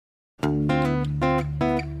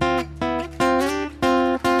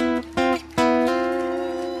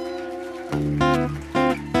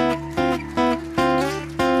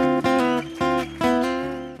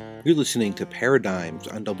You're listening to Paradigms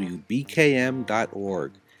on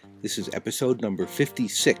WBKM.org. This is episode number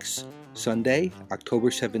 56, Sunday, October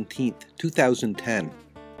 17th, 2010.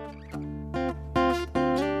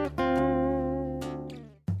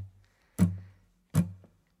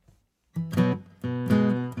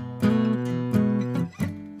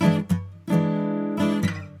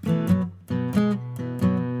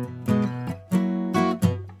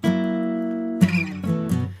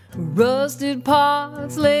 Rusted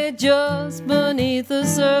parts lay just beneath the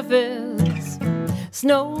surface.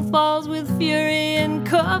 Snow falls with fury and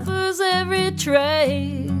covers every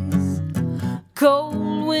trace.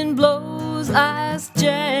 Cold wind blows, ice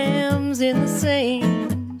jams in the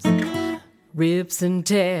seams, rips and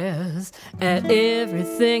tears at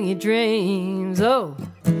everything he dreams. Oh,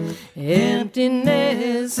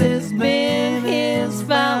 emptiness has been his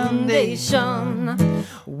foundation.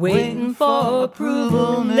 Waiting for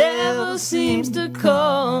approval never seems to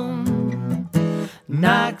come.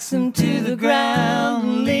 Knocks him to the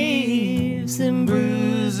ground, leaves him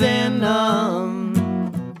bruised and numb.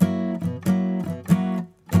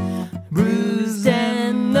 Bruised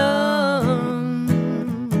and numb.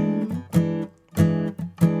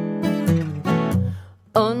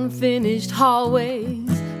 Unfinished hallways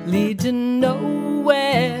lead to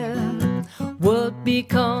nowhere. What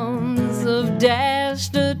becomes of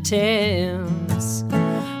dashed attempts?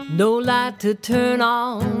 No light to turn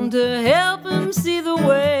on to help him see the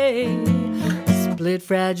way. Split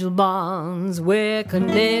fragile bonds where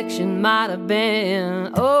connection might have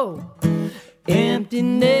been. Oh,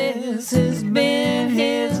 emptiness has been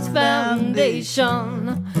his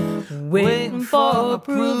foundation. Waiting for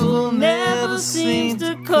approval never seems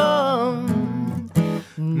to come.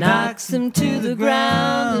 Knocks him to the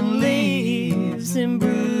ground and leaves him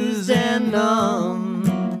bruised and numb.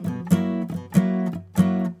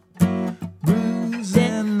 Bruised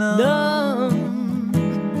and numb.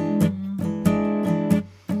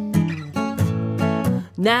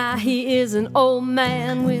 Now he is an old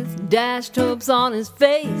man with dashed hopes on his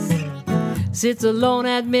face. Sits alone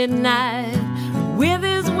at midnight with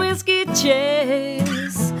his whiskey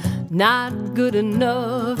chase. Not good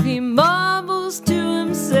enough, he mumbles to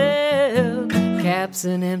himself. Caps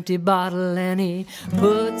an empty bottle and he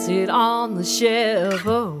puts it on the shelf.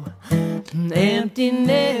 Oh,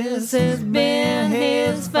 emptiness has been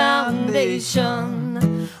his foundation.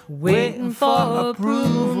 Waiting for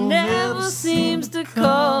approval never seems to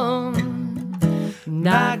come.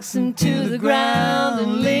 Knocks him to the ground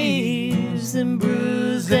and leaves him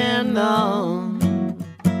bruised and numb.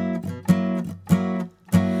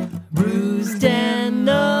 Bruised and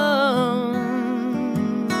numb.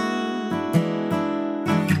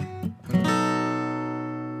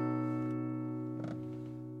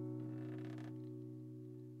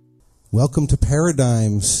 Welcome to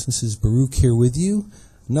Paradigms. This is Baruch here with you.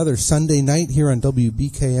 Another Sunday night here on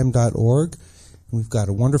WBKM.org. We've got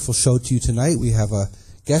a wonderful show to you tonight. We have a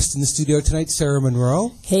guest in the studio tonight, Sarah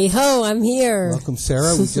Munro. Hey ho, I'm here. Welcome,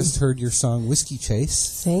 Sarah. We just heard your song Whiskey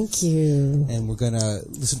Chase. Thank you. And we're going to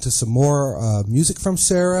listen to some more music from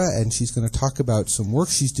Sarah, and she's going to talk about some work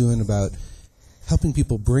she's doing about helping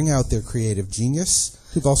people bring out their creative genius.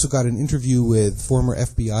 We've also got an interview with former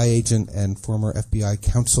FBI agent and former FBI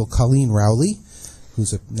counsel Coleen Rowley,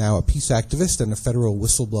 who's now a peace activist and a federal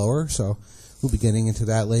whistleblower. So we'll be getting into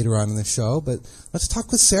that later on in the show. But let's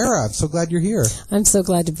talk with Sarah. I'm so glad you're here. I'm so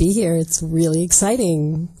glad to be here. It's really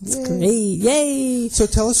exciting. It's great. Yay! So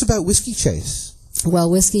tell us about Whiskey Chase.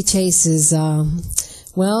 Well, Whiskey Chase is,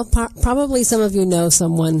 probably some of you know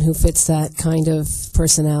someone who fits that kind of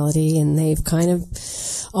personality, and they've kind of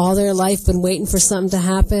all their life been waiting for something to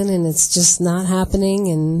happen, and it's just not happening,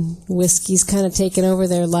 and whiskey's kind of taken over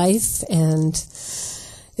their life, and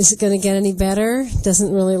is it going to get any better?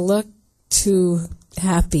 Doesn't really look too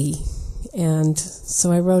happy. And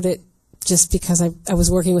so I wrote it just because I was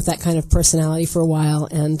working with that kind of personality for a while,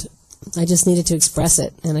 and I just needed to express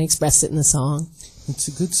it, and I expressed it in the song. It's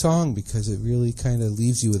a good song because it really kind of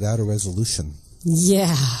leaves you without a resolution.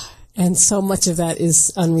 Yeah, and so much of that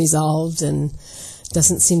is unresolved and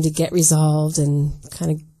doesn't seem to get resolved, and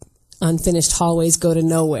kind of unfinished hallways go to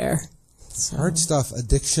nowhere. So, hard stuff,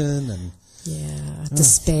 addiction and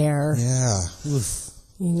despair. Yeah. Oof.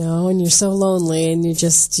 You know, and you're so lonely, and you're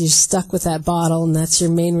stuck with that bottle, and that's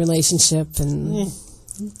your main relationship. And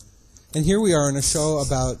here we are in a show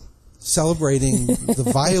about celebrating the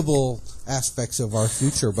viable aspects of our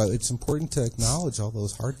future, but it's important to acknowledge all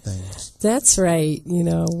those hard things. That's right. You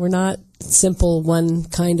know, we're not simple one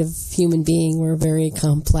kind of human being. We're very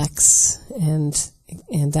complex, and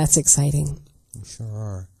that's exciting. We sure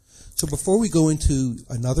are. So before we go into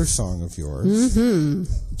another song of yours,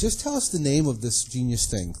 just tell us the name of this genius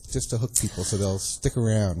thing, just to hook people so they'll stick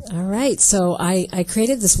around. All right. So I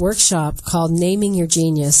created this workshop called Naming Your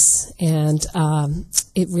Genius, and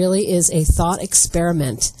it really is a thought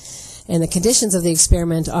experiment. And the conditions of the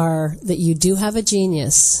experiment are that you do have a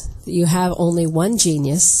genius, that you have only one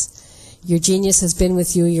genius. Your genius has been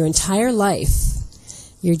with you your entire life.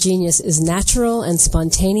 Your genius is natural and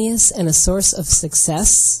spontaneous and a source of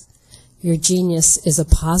success. Your genius is a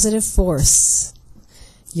positive force.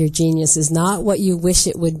 Your genius is not what you wish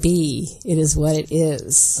it would be. It is what it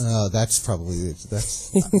is. Oh, there's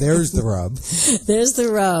the rub. There's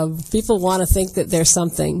the rub. People want to think that they're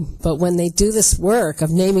something, but when they do this work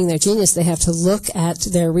of naming their genius, they have to look at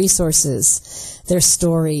their resources, their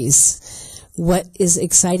stories, what is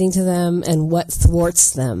exciting to them and what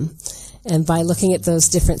thwarts them. And by looking at those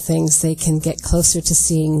different things, they can get closer to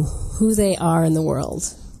seeing who they are in the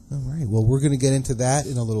world. All right. Well, we're going to get into that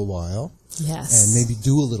in a little while. Yes. And maybe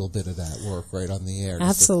do a little bit of that work right on the air.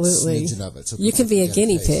 Absolutely. Just a smidgen of it, so you can be a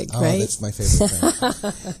guinea pig, right? Oh, that's my favorite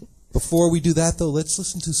thing. Before we do that, though, let's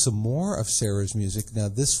listen to some more of Sarah's music. Now,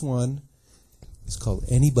 this one is called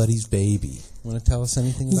Anybody's Baby. Want to tell us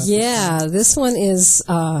anything about this? Yeah, this one is,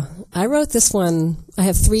 I wrote this one, I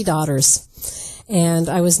have 3 daughters, and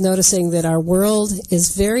I was noticing that our world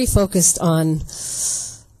is very focused on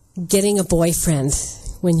getting a boyfriend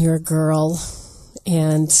when you're a girl.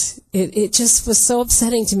 And it just was so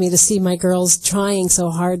upsetting to me to see my girls trying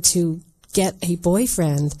so hard to get a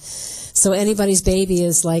boyfriend. So anybody's baby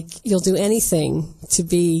is like, you'll do anything to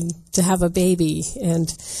have a baby.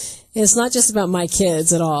 And it's not just about my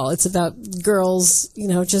kids at all. It's about girls,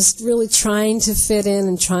 just really trying to fit in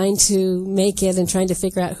and trying to make it and trying to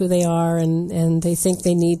figure out who they are. And they think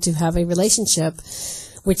they need to have a relationship,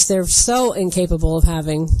 which they're so incapable of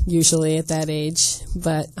having usually at that age.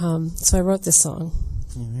 But so I wrote this song.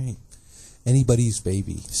 All right. Anybody's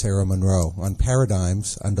Baby, Sarah Munro, on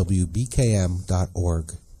Paradigms on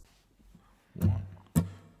WBKM.org. 1,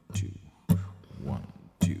 2, 1,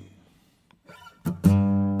 2.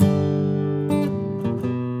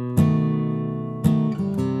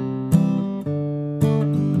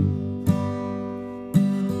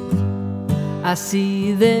 I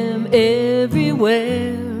see them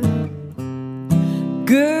everywhere,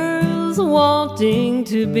 girls wanting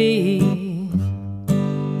to be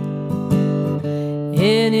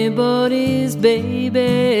anybody's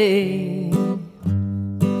baby.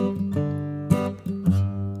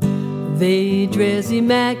 They dress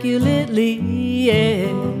immaculately, yeah,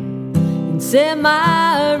 in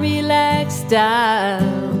semi-relaxed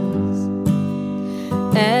styles,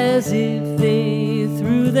 as if they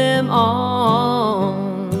threw them on.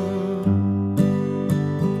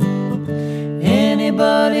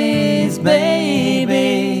 Anybody's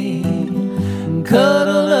baby,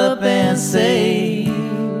 cuddle up and say,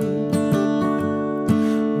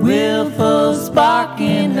 willful spark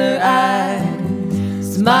in her eye,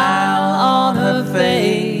 smile on her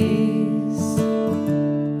face.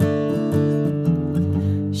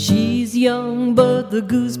 She's young but the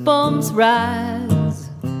goosebumps rise.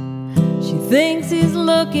 She thinks he's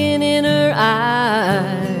looking in her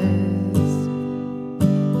eyes.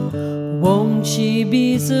 Won't she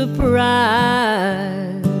be surprised?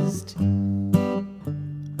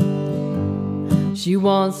 She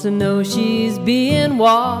wants to know she's being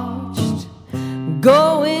watched.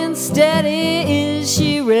 Going steady, is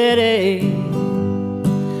she ready?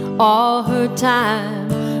 All her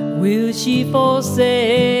time will she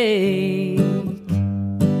forsake?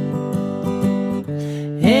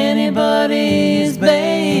 Anybody's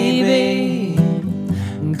baby,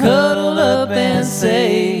 cuddle up and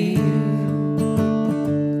say,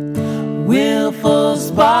 willful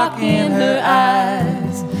spark in her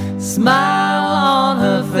eyes, smile on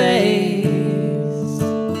her face.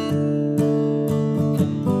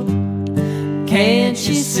 Can't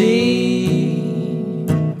you see?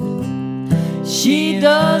 She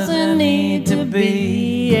doesn't need to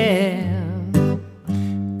be, yeah,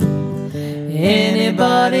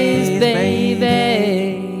 anybody's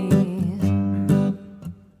baby.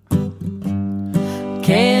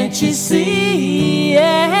 Can't you see,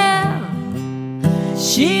 yeah,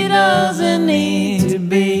 she doesn't need to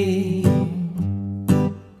be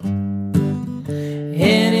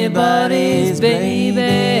anybody's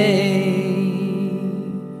baby.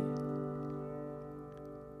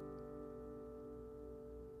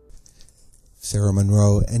 Sarah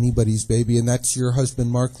Munro, Anybody's Baby, and that's your husband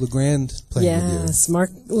Mark LeGrand playing with you. Yes, Mark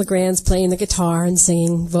LeGrand's playing the guitar and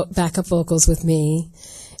singing backup vocals with me.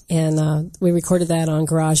 And we recorded that on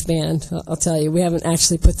GarageBand. I'll tell you, we haven't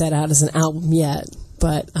actually put that out as an album yet.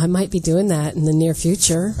 But I might be doing that in the near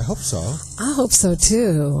future. I hope so. I hope so,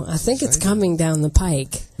 too. I think it's coming down the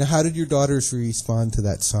pike. Now, how did your daughters respond to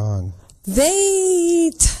that song? They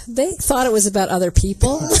thought it was about other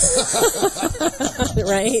people,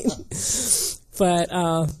 right? But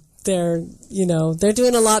they're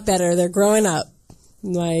doing a lot better. They're growing up.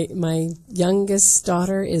 My youngest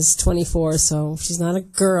daughter is 24, so she's not a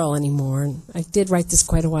girl anymore. I did write this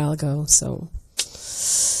quite a while ago, so.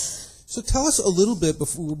 So tell us a little bit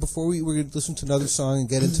before we're going to listen to another song and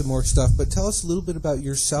get into more stuff. But tell us a little bit about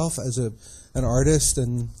yourself as an artist,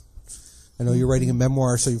 and I know you're writing a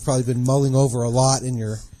memoir, so you've probably been mulling over a lot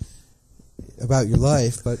about your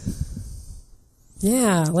life. But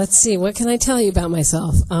yeah, let's see. What can I tell you about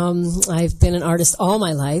myself? I've been an artist all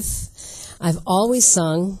my life. I've always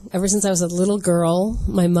sung ever since I was a little girl.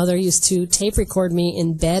 My mother used to tape record me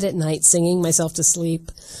in bed at night, singing myself to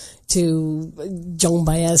sleep to Joan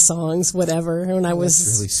Baez songs, whatever. When I was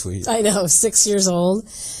that's really sweet. I know, 6 years old,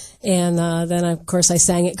 and then of course I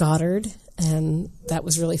sang at Goddard, and that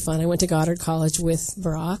was really fun. I went to Goddard College with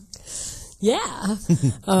Barack. Yeah.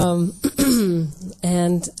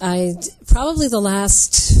 And I probably the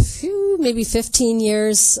last maybe 15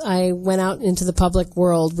 years, I went out into the public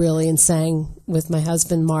world really and sang with my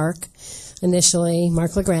husband, Mark, initially,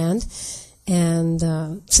 Mark LeGrand.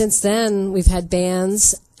 And since then, we've had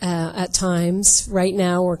bands at times. Right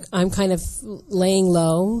now, I'm kind of laying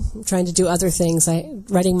low, trying to do other things,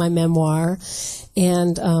 writing my memoir.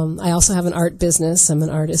 And I also have an art business. I'm an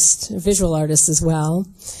artist, a visual artist as well.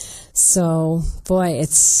 So, boy,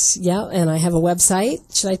 and I have a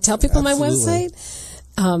website. Should I tell people Absolutely. my website?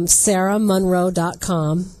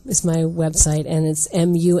 SarahMunro.com is my website, and it's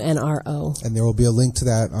Munro. And there will be a link to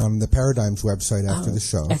that on the Paradigms website after the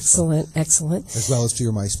show. Excellent, excellent. As well as to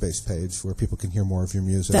your MySpace page, where people can hear more of your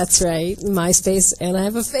music. That's right, MySpace, and I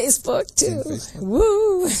have a Facebook, too. Facebook.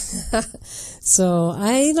 Woo! So,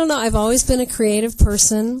 I don't know, I've always been a creative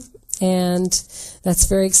person, and that's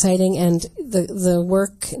very exciting. And the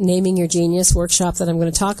work, Naming Your Genius workshop that I'm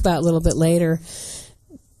going to talk about a little bit later,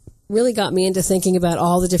 really got me into thinking about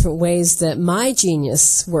all the different ways that my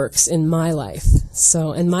genius works in my life.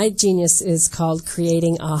 So, and my genius is called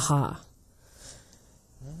Creating Aha.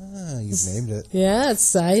 Ah, you've named it.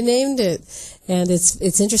 Yes, I named it. And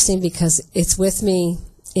it's interesting because it's with me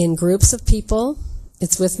in groups of people.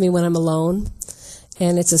 It's with me when I'm alone.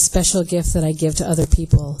 And it's a special gift that I give to other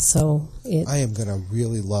people. So I am going to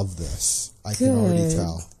really love this. I can already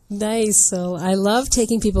tell. Nice. So I love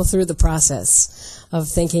taking people through the process of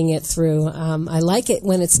thinking it through. I like it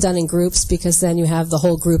when it's done in groups because then you have the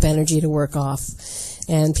whole group energy to work off,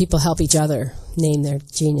 and people help each other name their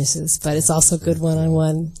geniuses. But it's also good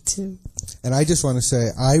one-on-one too. And I just want to say,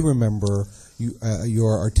 I remember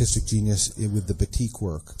your artistic genius with the batik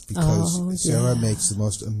work, because Sarah makes the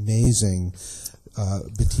most amazing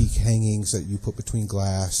batik hangings that you put between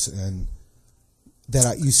glass and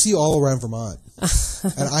that you see all around Vermont.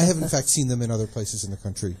 And I have, in fact, seen them in other places in the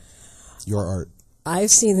country, your art.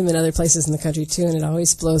 I've seen them in other places in the country, too, and it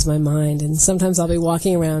always blows my mind. And sometimes I'll be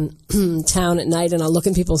walking around town at night, and I'll look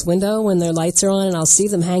in people's window when their lights are on, and I'll see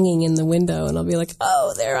them hanging in the window, and I'll be like,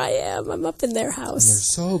 oh, there I am. I'm up in their house. And they're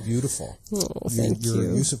so beautiful. Oh, thank you.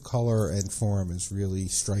 Your use of color and form is really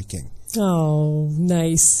striking. Oh,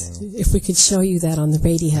 nice. If we could show you that on the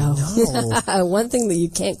radio. One thing that you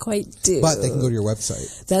can't quite do. But they can go to your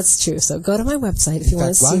website. That's true. So go to my website if you want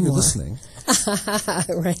to see more. While you're listening.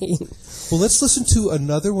 Right. Well, let's listen to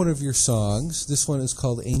another one of your songs. This one is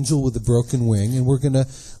called Angel with a Broken Wing, and we're going to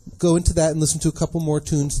go into that and listen to a couple more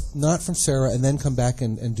tunes, not from Sarah, and then come back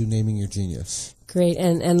and do Naming Your Genius. Great,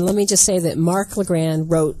 and let me just say that Mark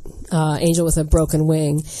LeGrand wrote Angel with a Broken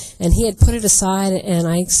Wing, and he had put it aside, and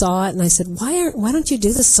I saw it, and I said, why don't you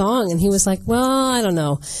do the song? And he was like, well, I don't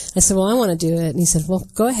know. I said, well, I want to do it. And he said, well,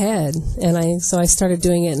 go ahead. And so I started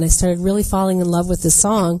doing it, and I started really falling in love with this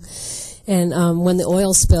song. And when the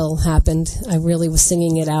oil spill happened, I really was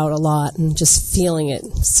singing it out a lot and just feeling it.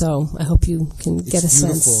 So I hope you can get a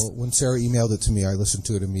sense. It's beautiful. When Sarah emailed it to me, I listened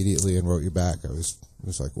to it immediately and wrote you back. I was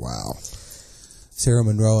like, wow. Sarah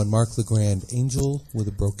Munro and Mark LeGrand, Angel with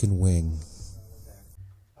a Broken Wing.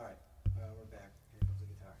 All right, we're back. Here comes the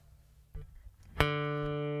guitar.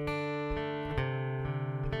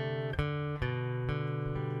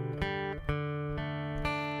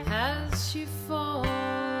 Has she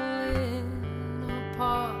fallen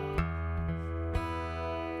apart?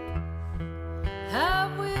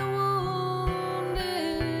 Have we wounded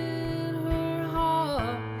her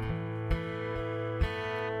heart?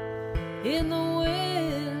 In the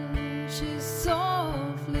wind she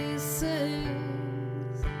softly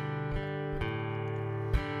sings,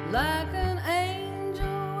 like an angel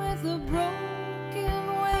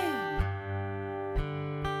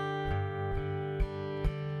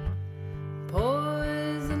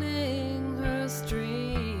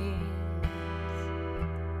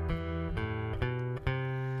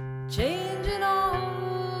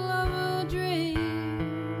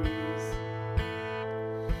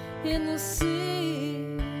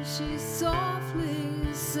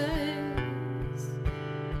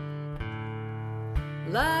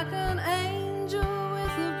like an angel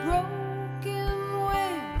with a broken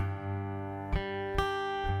wing.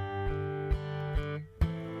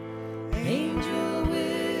 Angel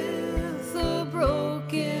with a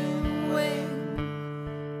broken wing.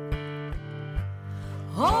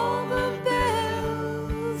 All the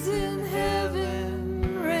bells in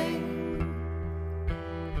heaven ring.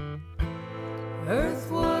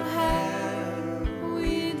 Earth, what have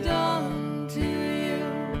we done to you?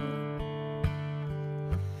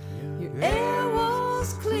 Your air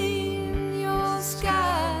was clean, your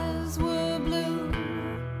skies were blue.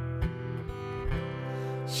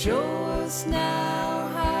 Show us now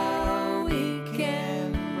how we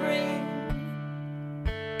can bring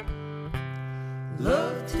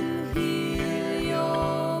love to heal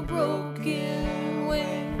your broken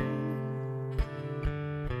wing.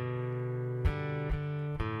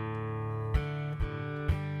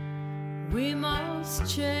 We must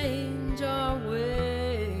change our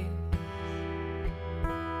way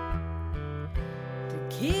to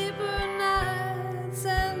keep our nights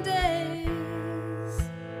and days.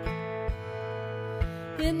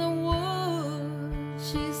 In the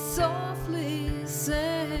woods she softly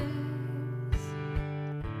sings,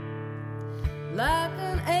 like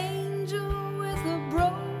an angel with a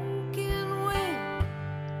broken wing.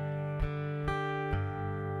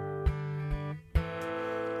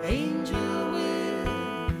 Angel with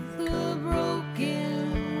a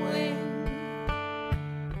broken wing.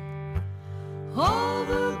 All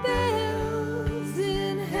the bells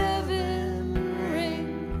in heaven ring.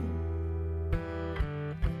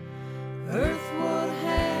 Earth, what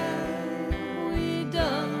have we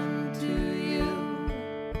done to you?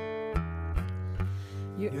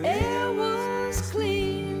 Your air was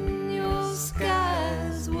clean, your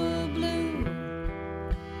skies were blue.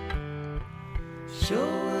 Show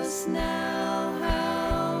us now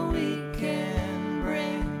how we can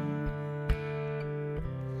bring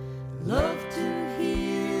love to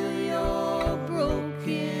heal your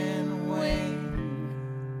broken wing.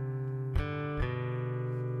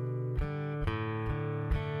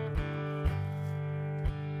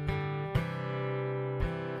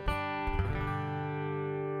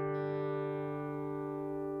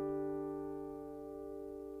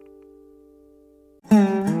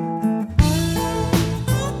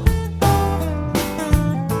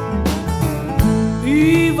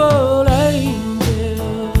 Evil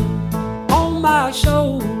angel on my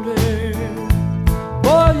shoulder,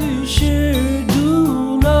 boy, you sure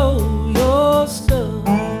do know your stuff.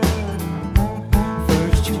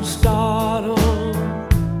 First you start on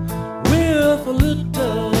with a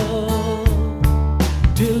little,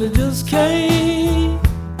 till it just can't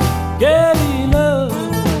get enough.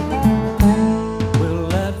 Well,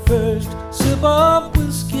 that first sip of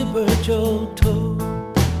whiskey burnt your toe,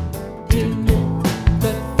 didn't it?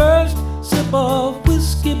 First sip of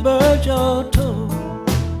whiskey burnt your toe,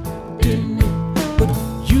 didn't it? But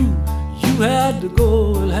you had to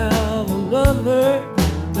go and have another,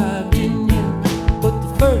 now didn't you? But the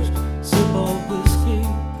first sip of whiskey,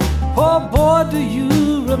 oh boy, do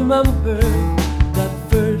you remember? That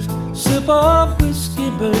first sip of whiskey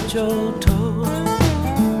burnt your toe.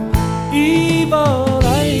 Evil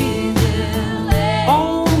angel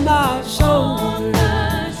on my shoulder,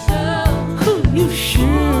 you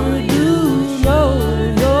sure do know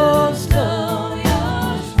your stuff.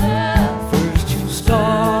 First you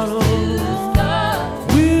start on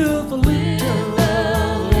with a little,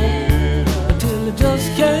 until it just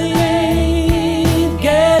can't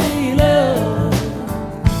get enough.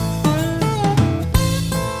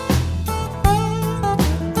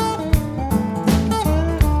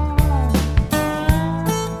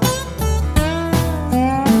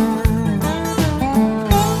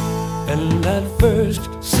 First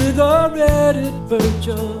cigarette, it burnt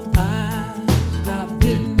your eyes, now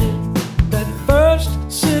didn't it? That first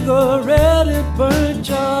cigarette, it burnt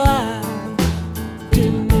your eyes,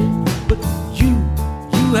 didn't it? But you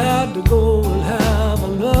had to go and have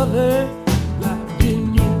another, now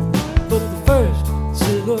didn't you? But the first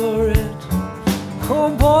cigarette, oh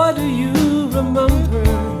boy, do you remember?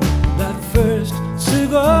 That first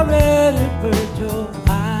cigarette, it burnt your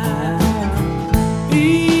eyes.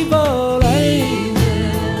 Evil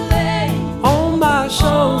on my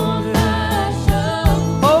shoulder,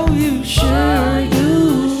 oh, you sure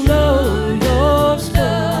do know your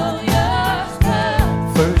stuff.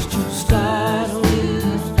 First you start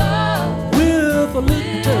with a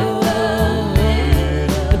little,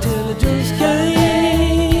 until it just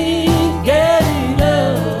can't get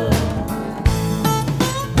enough.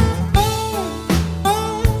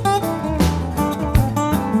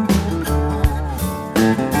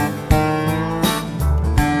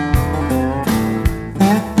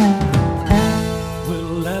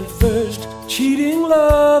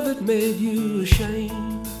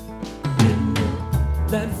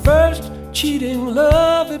 That first cheating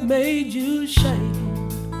love, it made you shame.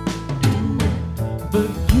 But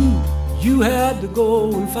you had to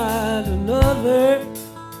go and find another,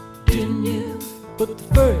 didn't you? But the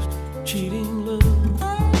first cheating love,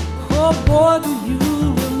 oh boy, do you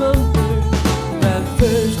remember that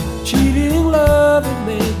first cheating love, it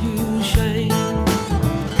made you shame.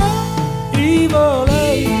 Evil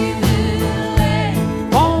lady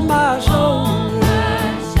on my shoulder,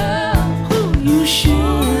 you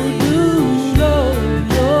sure do know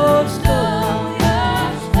your stuff.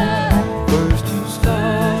 First you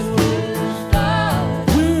start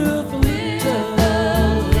with a little,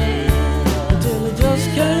 until it just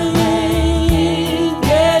can't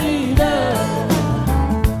get enough.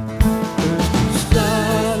 First you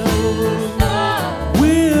start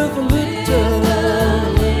with a little,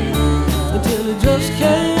 until it just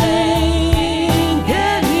can't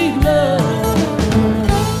get enough.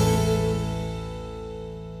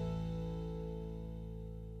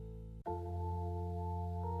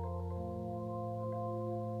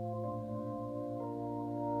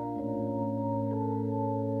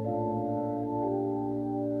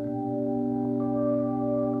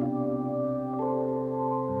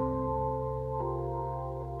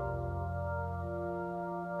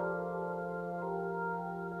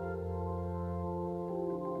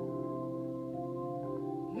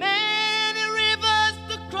 Many rivers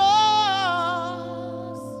to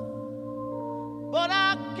cross, but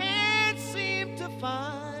I can't seem to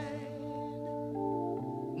find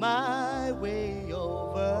my way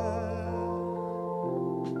over.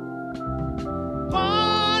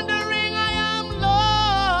 Wandering, I am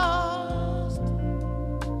lost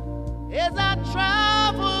as I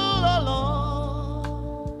travel along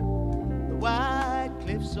the wide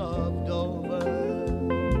cliffs of Dover.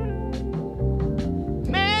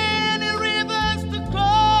 Many rivers to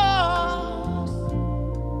cross,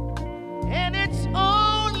 and it's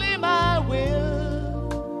only my will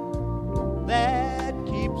that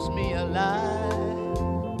keeps me alive.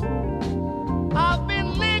 I've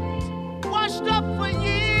been licked, washed up for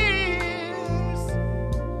years,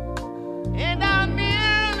 and I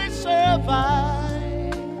merely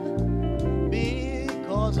survive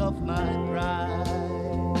because of my pride.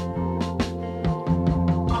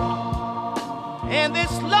 And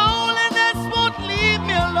this loneliness won't leave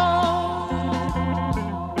me alone.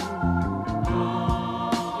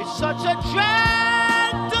 It's such a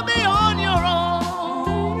drag to be on your own.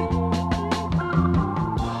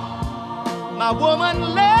 My woman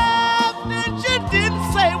left and she didn't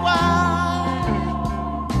say why.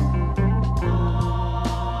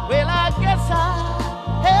 Well, I guess I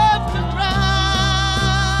have to cry.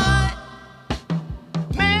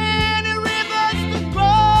 Many rivers to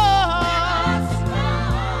cross,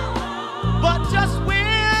 but just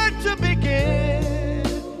where to begin?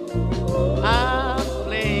 I'm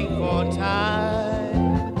playing for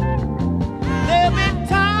time. There've been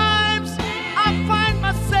times I find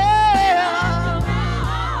myself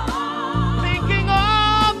thinking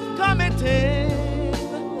of committing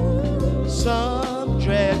some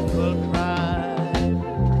dreadful crime.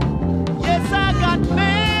 Yes, I got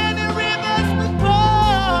many rivers to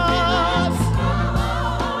cross,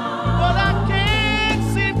 but I can't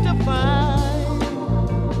seem to find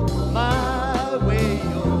my way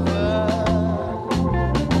over.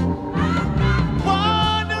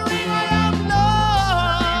 Wandering, I am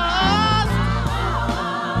lost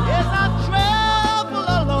as I travel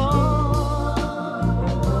along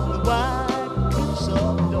the wide cliffs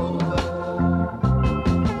of Dover.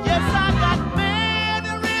 Yes, I got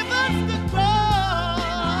many rivers to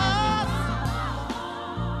cross,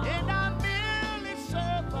 and I merely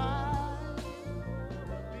survive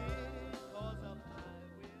because of my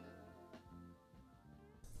will.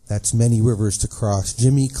 That's Many Rivers to Cross.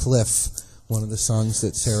 Jimmy Cliff, one of the songs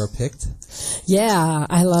that Sarah picked. Yeah,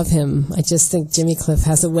 I love him. I just think Jimmy Cliff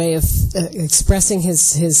has a way of expressing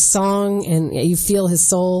his song, and you feel his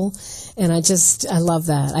soul, and I love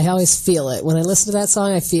that. I always feel it. When I listen to that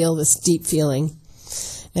song, I feel this deep feeling,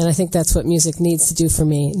 and I think that's what music needs to do for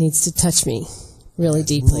me. It needs to touch me really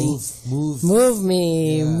deeply. Move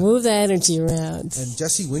me. Yeah. Move the energy around. And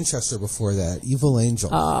Jesse Winchester before that, Evil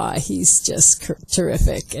Angel. He's just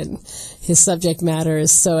terrific, and his subject matter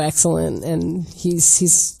is so excellent, and he's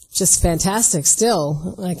just fantastic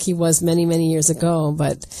still, like he was many, many years ago.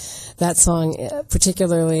 But that song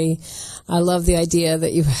particularly, I love the idea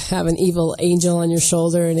that you have an evil angel on your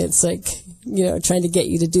shoulder, and it's like trying to get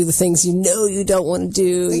you to do the things you don't want to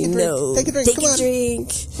do. Take a drink. Take Come a on.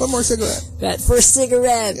 drink. One more cigarette. That first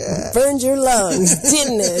cigarette burned your lungs,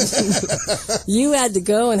 didn't it? You had to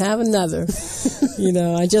go and have another.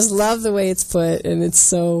 I just love the way it's put, and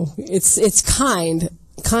it's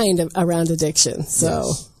kind of around addiction.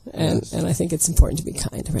 So, Yes. and I think it's important to be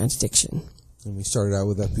kind around addiction. And we started out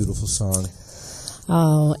with that beautiful song.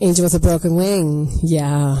 Oh, Angel with a Broken Wing.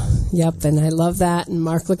 Yeah. Yep. And I love that. And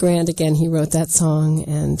Mark LeGrand, again, he wrote that song.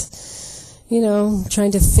 And,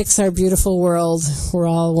 trying to fix our beautiful world. We're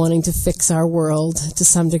all wanting to fix our world to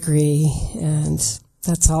some degree. And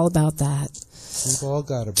that's all about that. We've all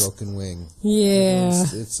got a broken wing. Yeah.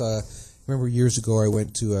 I remember years ago I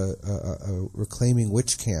went to a reclaiming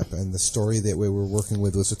witch camp, and the story that we were working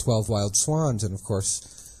with was the 12 wild swans. And, of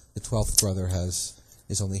course, the 12th brother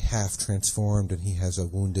is only half transformed, and he has a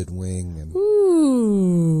wounded wing. And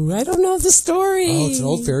Ooh, I don't know the story. oh, it's an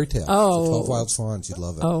old fairy tale. Oh. The 12 wild swans. You'd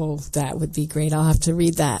love it. Oh, that would be great. I'll have to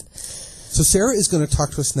read that. So Sarah is going to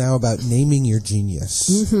talk to us now about naming your genius.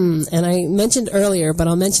 Mm-hmm. And I mentioned earlier, but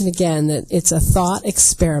I'll mention again, that it's a thought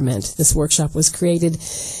experiment. This workshop was created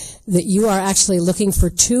that you are actually looking for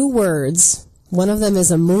two words. One of them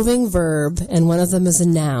is a moving verb, and one of them is a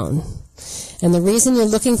noun. And the reason you're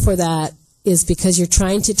looking for that is because you're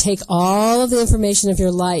trying to take all of the information of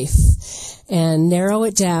your life and narrow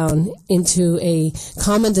it down into a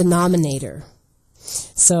common denominator.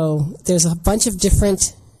 So there's a bunch of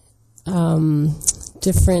different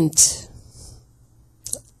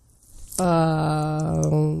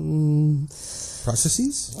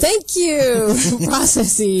Processes? Thank you.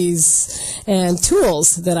 Processes and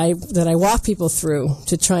tools that I walk people through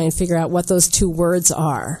to try and figure out what those two words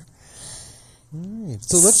are. Right.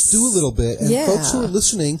 So let's do a little bit. And folks who are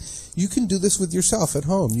listening, you can do this with yourself at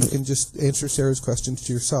home. You can just answer Sarah's questions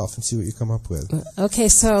to yourself and see what you come up with. Okay,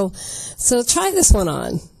 so try this one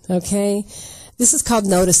on, okay? This is called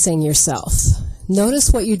noticing yourself.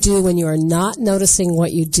 Notice what you do when you are not noticing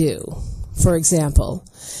what you do. For example,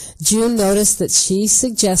 June noticed that she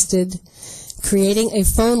suggested creating a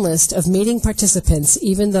phone list of meeting participants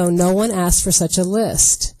even though no one asked for such a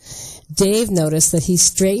list. Dave noticed that he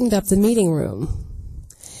straightened up the meeting room.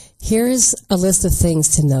 Here is a list of things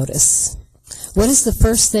to notice. What is the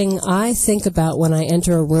first thing I think about when I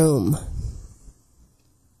enter a room?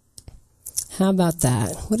 How about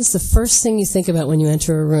that? What is the first thing you think about when you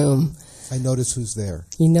enter a room? I notice who's there.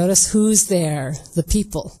 You notice who's there, the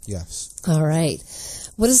people. Yes. All right.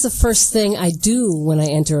 What is the first thing I do when I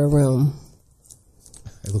enter a room?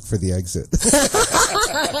 I look for the exit.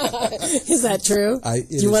 Is that true?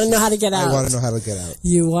 You want to know how to get out? I want to know how to get out.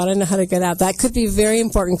 You want to know how to get out. That could be a very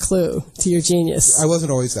important clue to your genius. I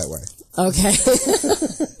wasn't always that way. Okay.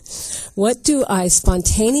 What do I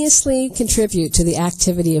spontaneously contribute to the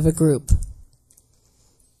activity of a group?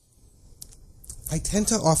 I tend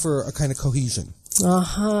to offer a kind of cohesion.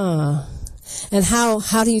 Uh-huh. And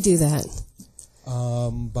how do you do that?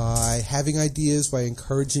 By having ideas, by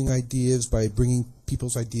encouraging ideas, by bringing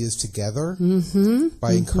people's ideas together,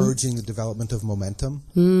 by encouraging the development of momentum.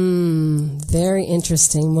 Very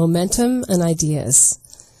interesting. Momentum and ideas,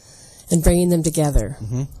 and bringing them together.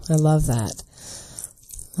 I love that.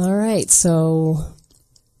 All right, so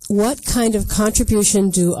what kind of contribution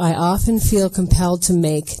do I often feel compelled to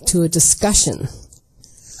make to a discussion?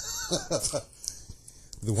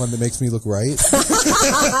 The one that makes me look right.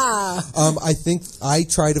 I think I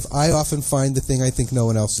often find the thing I think no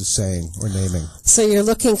one else is saying or naming. So you're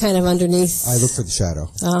looking kind of underneath. I look for the shadow.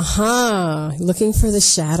 Looking for the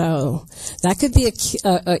shadow. That could be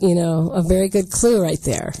a very good clue right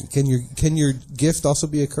there. Can your gift also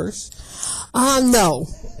be a curse? No.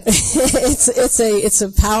 It's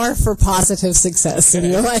a power for positive success in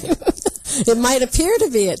your life. It might appear to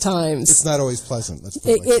be at times. It's not always pleasant. Let's put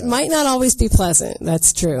it like It that. might not always be pleasant.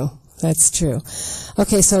 That's true.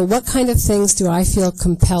 Okay, so what kind of things do I feel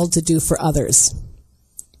compelled to do for others?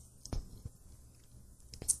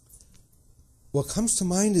 What comes to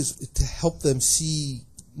mind is to help them see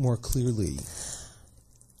more clearly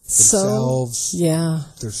themselves,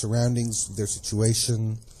 their surroundings, their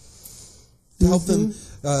situation. To help them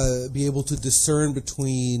be able to discern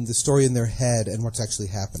between the story in their head and what's actually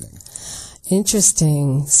happening.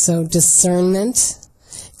 Interesting. So discernment,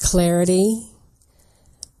 clarity.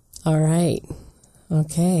 All right.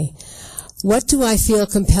 Okay. What do I feel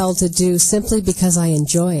compelled to do simply because I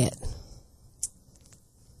enjoy it?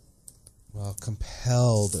 Well,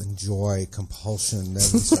 compelled, enjoy, compulsion. Then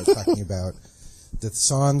we start talking about the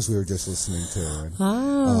songs we were just listening to.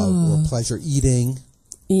 Or pleasure, eating.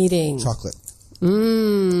 Eating. Chocolate.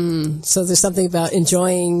 So there's something about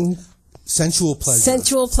enjoying sensual pleasure.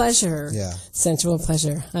 Sensual pleasure. Yeah. Sensual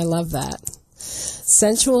pleasure. I love that.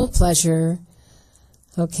 Sensual pleasure.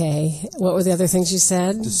 Okay. What were the other things you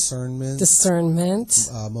said? Discernment.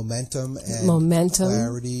 Momentum. Momentum.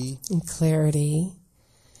 Clarity. And clarity.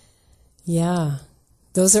 Yeah.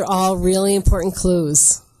 Those are all really important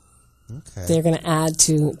clues. Okay. They're going to add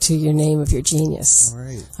to your name of your genius. All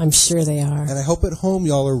right. I'm sure they are. And I hope at home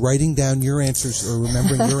y'all are writing down your answers or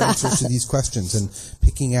remembering your answers to these questions and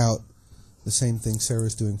picking out the same thing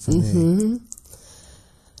Sarah's doing for me.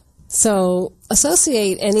 So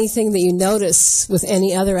associate anything that you notice with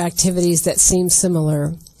any other activities that seem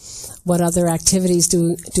similar. What other activities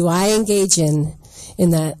do I engage in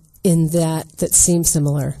that seem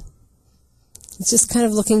similar? It's just kind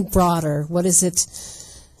of looking broader. What is it?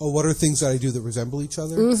 Oh, what are things that I do that resemble each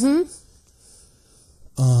other?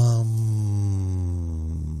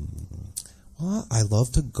 Well, I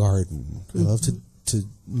love to garden. I love to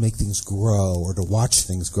make things grow or to watch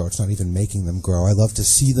things grow. It's not even making them grow. I love to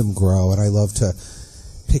see them grow, and I love to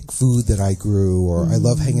pick food that I grew, or I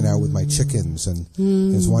love hanging out with my chickens, and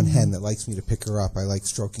there's one hen that likes me to pick her up. I like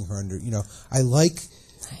stroking her under, I like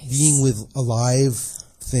being with alive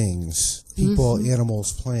things, people,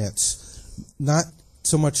 animals, plants, not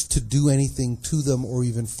so much to do anything to them or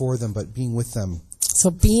even for them, but being with them. So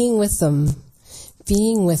being with them,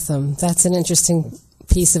 that's an interesting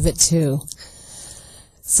piece of it too.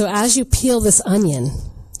 So as you peel this onion,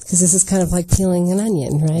 because this is kind of like peeling an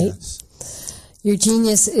onion, right? Yes. Your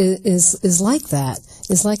genius is like that,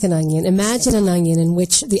 is like an onion. Imagine an onion in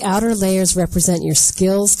which the outer layers represent your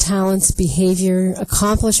skills, talents, behavior,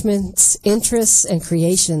 accomplishments, interests, and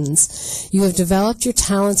creations. You have developed your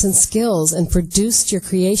talents and skills and produced your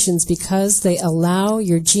creations because they allow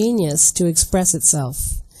your genius to express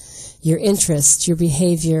itself. Your interests, your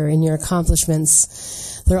behavior, and your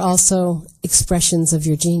accomplishments, they're also expressions of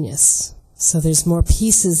your genius. So there's more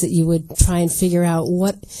pieces that you would try and figure out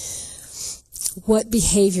what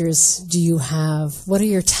behaviors do you have? What are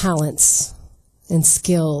your talents and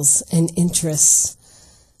skills and interests,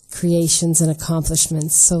 creations and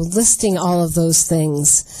accomplishments? So listing all of those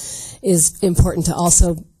things is important to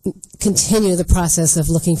also continue the process of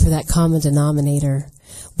looking for that common denominator.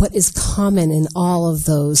 What is common in all of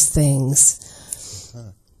those things?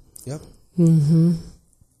 Yep.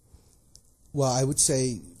 Well, I would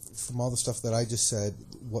say from all the stuff that I just said,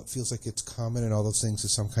 what feels like it's common in all those things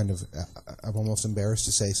is some kind of, I'm almost embarrassed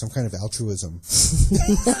to say, some kind of altruism.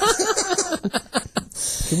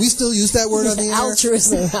 Can we still use that word on the air?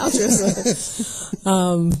 Altruism.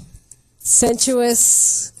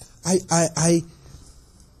 Sensuous. I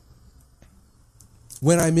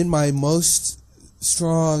when I'm in my most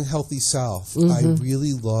strong, healthy self, I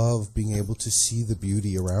really love being able to see the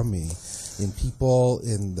beauty around me. In people,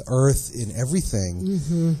 in the earth, in everything,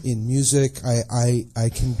 in music. I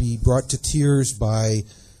can be brought to tears by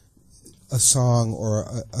a song or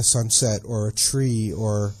a sunset or a tree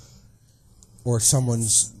or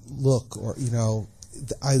someone's look, or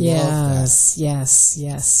I love that.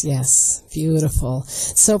 Yes. Beautiful.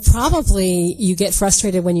 So probably you get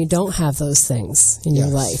frustrated when you don't have those things in your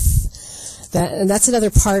life. And that's another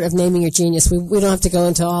part of naming your genius. We don't have to go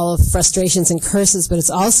into all of frustrations and curses, but it's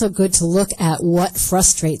also good to look at what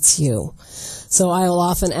frustrates you. So I will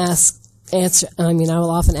often ask you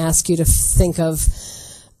to think of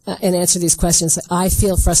and answer these questions. I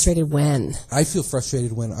feel frustrated when? I feel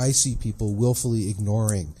frustrated when I see people willfully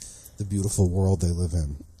ignoring the beautiful world they live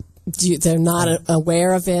in. They're not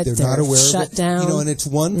aware of it. They're not aware shut of it. Down. And it's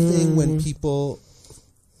one thing when people...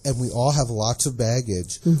 And we all have lots of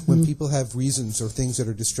baggage when people have reasons or things that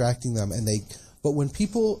are distracting them, but when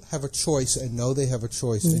people have a choice and know they have a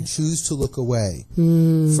choice and choose to look away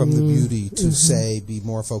from the beauty to say be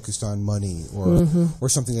more focused on money or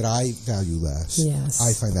something that I value less,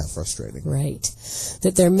 I find that frustrating. Right,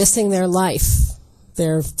 that they're missing their life.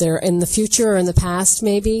 They're in the future or in the past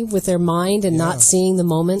maybe with their mind and not seeing the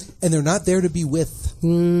moment. And they're not there to be with.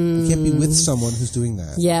 You can't be with someone who's doing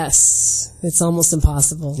that. Yes. It's almost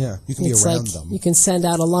impossible. Yeah, you can be around them. You can send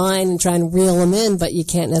out a line and try and reel them in, but you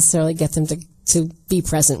can't necessarily get them to be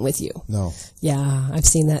present with you. No. Yeah, I've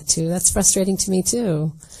seen that too. That's frustrating to me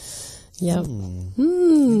too. Yep.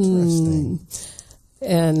 Interesting.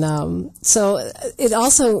 And so it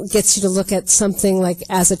also gets you to look at something like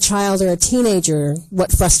as a child or a teenager,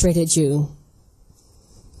 what frustrated you?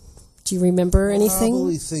 Do you remember anything?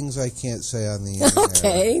 Probably things I can't say on the air.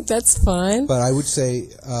 Okay, that's fine. But I would say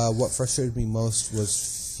what frustrated me most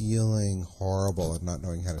was feeling horrible and not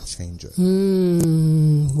knowing how to change it.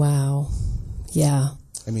 Wow. Yeah.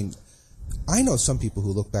 I mean, I know some people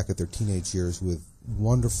who look back at their teenage years with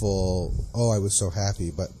wonderful, I was so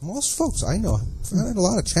happy. But most folks I know had a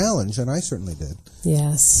lot of challenge, and I certainly did.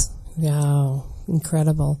 Yes. Wow.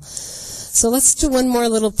 Incredible. So let's do one more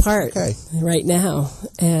little part right now.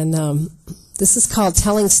 And this is called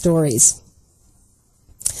Telling Stories.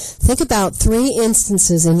 Think about 3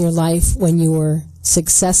 instances in your life when you were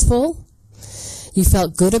successful, you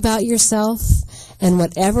felt good about yourself, and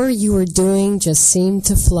whatever you were doing just seemed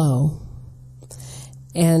to flow.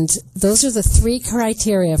 And those are the 3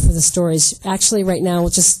 criteria for the stories. Actually, right now, we'll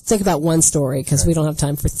just think about one story because we don't have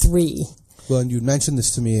time for 3. Well, and you mentioned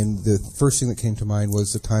this to me, and the first thing that came to mind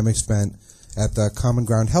was the time I spent at the Common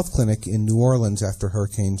Ground Health Clinic in New Orleans after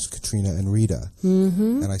Hurricanes Katrina and Rita.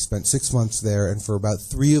 Mm-hmm. And I spent 6 months there, and for about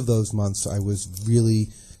 3 of those months, I was really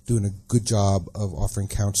doing a good job of offering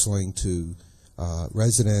counseling to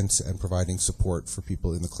residents and providing support for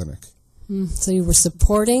people in the clinic. So you were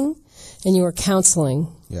supporting and you were counseling.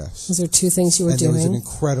 Yes. Those are 2 things you were doing. And there was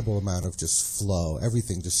an incredible amount of just flow.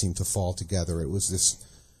 Everything just seemed to fall together. It was this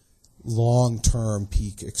long-term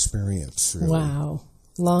peak experience, really. Wow.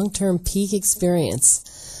 Long-term peak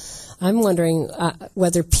experience. I'm wondering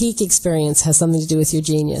whether peak experience has something to do with your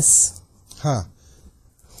genius. Huh.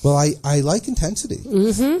 Well, I like intensity.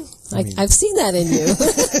 Mm-hmm. I've seen that in you.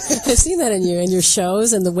 I've seen that in you, in your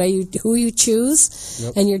shows and the way who you choose.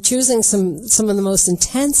 Yep. And you're choosing some of the most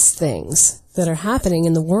intense things that are happening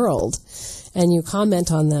in the world, and you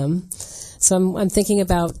comment on them. So I'm thinking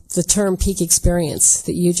about the term peak experience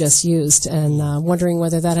that you just used, and wondering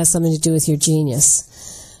whether that has something to do with your genius.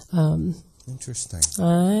 Interesting.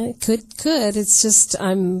 Could. It's just,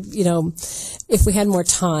 if we had more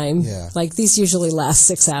time, like these usually last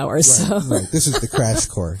 6 hours. Right, so. right. This is the crash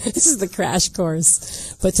course. This is the crash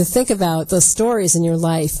course. But to think about those stories in your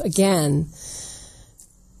life, again,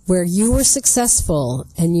 where you were successful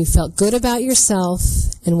and you felt good about yourself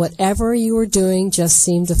and whatever you were doing just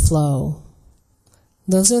seemed to flow.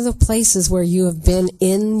 Those are the places where you have been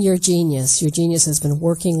in your genius. Your genius has been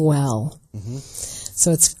working well. Mm-hmm.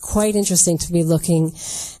 So it's quite interesting to be looking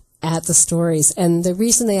at the stories. And the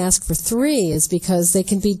reason they ask for 3 is because they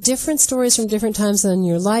can be different stories from different times in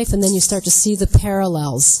your life, and then you start to see the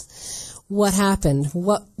parallels. What happened?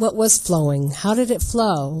 What was flowing? How did it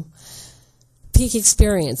flow? Peak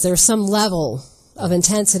experience. There was some level of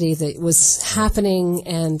intensity that was happening,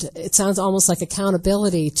 and it sounds almost like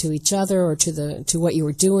accountability to each other or to what you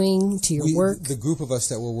were doing, to your work. The group of us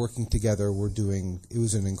that were working together it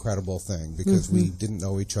was an incredible thing because we didn't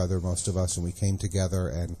know each other, most of us, and we came together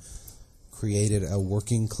and created a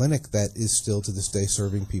working clinic that is still to this day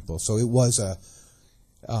serving people. So it was a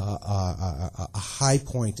high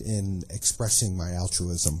point in expressing my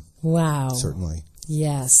altruism. Wow. Certainly.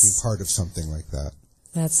 Yes. Being part of something like that.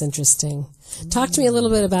 That's interesting. Talk to me a little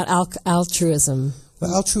bit about altruism.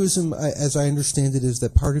 Well, altruism, as I understand it, is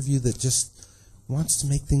that part of you that just wants to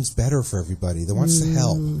make things better for everybody, that wants to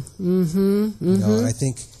help. Mm-hmm. You know, and I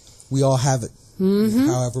think we all have it,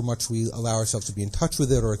 however much we allow ourselves to be in touch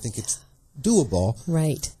with it or think it's doable.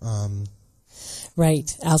 Right.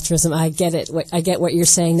 Right, altruism. I get it. I get what you're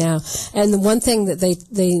saying now. And the one thing that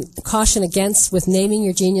they caution against with naming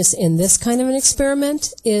your genius in this kind of an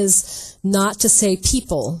experiment is not to say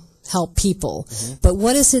people help people, but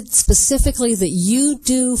what is it specifically that you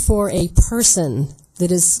do for a person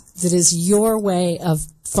that is your way of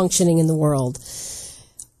functioning in the world?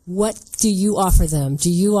 What do you offer them?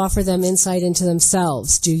 Do you offer them insight into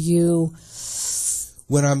themselves? Do you...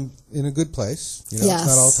 When I'm in a good place, it's not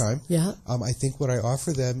all the time. Yeah. I think what I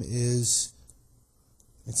offer them is,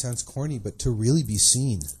 it sounds corny, but to really be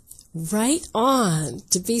seen. Right on,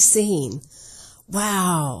 to be seen.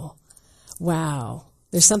 Wow.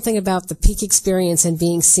 There's something about the peak experience and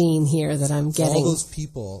being seen here that I'm getting. All those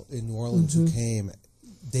people in New Orleans who came,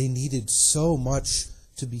 they needed so much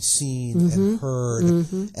to be seen and heard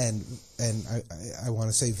and I want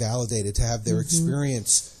to say validated, to have their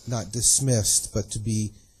experience not dismissed, but to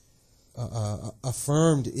be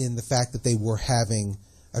affirmed in the fact that they were having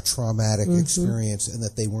a traumatic experience and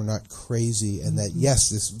that they were not crazy and that,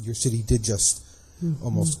 yes, your city did just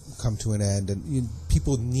almost come to an end. And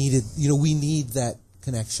people needed, we need that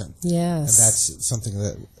connection. Yes. And that's something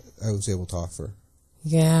that I was able to offer.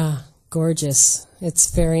 Yeah, gorgeous.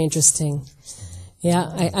 It's very interesting.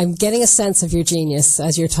 Yeah, I'm getting a sense of your genius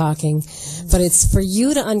as you're talking, but it's for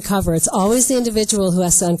you to uncover. It's always the individual who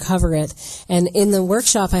has to uncover it. And in the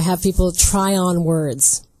workshop, I have people try on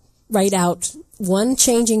words, write out one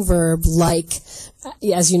changing verb, like,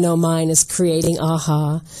 as you know, mine is creating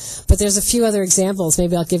aha. But there's a few other examples.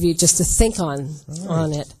 Maybe I'll give you just to think on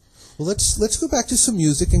it. Well, let's go back to some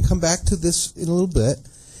music and come back to this in a little bit.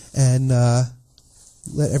 And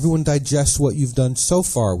let everyone digest what you've done so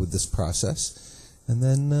far with this process, and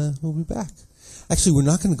then we'll be back. Actually, we're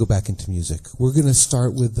not going to go back into music. We're going to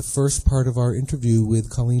start with the first part of our interview with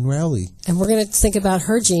Coleen Rowley. And we're going to think about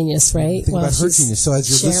her genius, right? Think about her genius. So as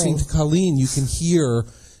you're sharing. listening to Coleen, you can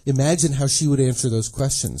imagine how she would answer those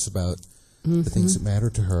questions about the things that matter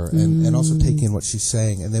to her, and also take in what she's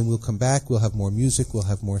saying. And then we'll come back. We'll have more music. We'll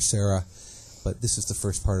have more Sarah. But this is the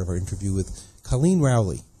first part of our interview with Coleen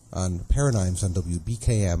Rowley on Paradigms on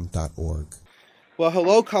WBKM.org. Well,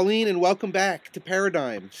 hello, Coleen, and welcome back to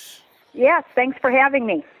Paradigms. Yes, thanks for having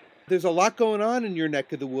me. There's a lot going on in your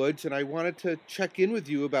neck of the woods, and I wanted to check in with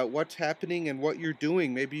you about what's happening and what you're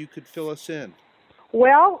doing. Maybe you could fill us in.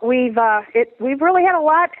 Well, we've really had a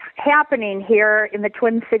lot happening here in the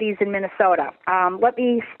Twin Cities in Minnesota. Let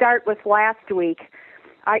me start with last week.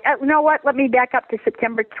 You know what? Let me back up to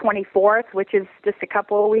September 24th, which is just a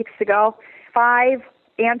couple of weeks ago. 5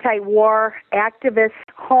 anti-war activist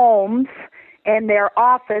homes and their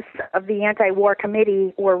office of the anti-war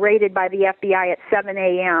committee were raided by the FBI at 7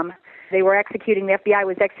 a.m. The FBI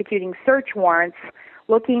was executing search warrants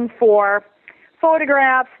looking for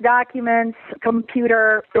photographs, documents,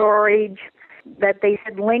 computer storage that they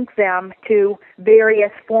said link them to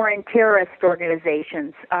various foreign terrorist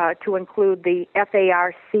organizations, to include the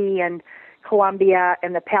FARC in Colombia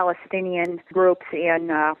and the Palestinian groups in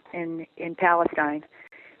Palestine.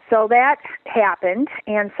 So that happened,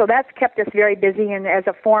 and so that's kept us very busy. And as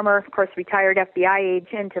a former, of course, retired FBI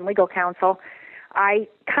agent and legal counsel, I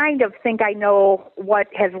kind of think I know what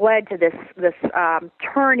has led to this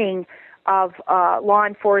turning of law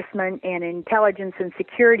enforcement and intelligence and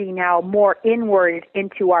security now more inward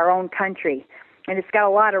into our own country. And it's got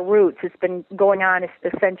a lot of roots. It's been going on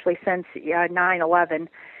essentially since 9/11.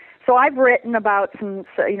 So I've written about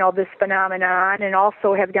this phenomenon, and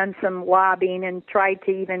also have done some lobbying and tried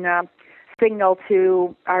to even signal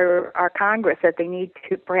to our Congress that they need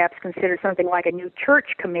to perhaps consider something like a new church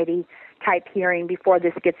committee type hearing before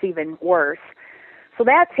this gets even worse. So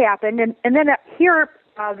that's happened. And then here,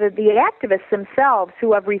 the activists themselves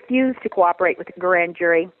who have refused to cooperate with the grand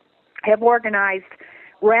jury have organized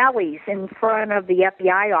rallies in front of the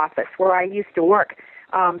FBI office where I used to work.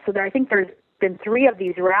 I think there's been 3 of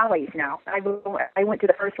these rallies now. I went to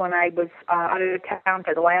the first one. I was out of town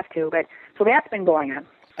for the last 2, but so that's been going on.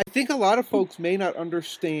 I think a lot of folks may not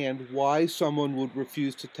understand why someone would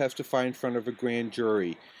refuse to testify in front of a grand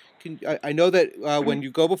jury. I know that when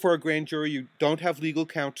you go before a grand jury, you don't have legal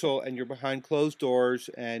counsel and you're behind closed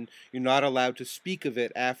doors and you're not allowed to speak of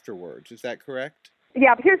it afterwards. Is that correct?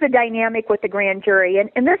 Yeah, but here's the dynamic with the grand jury,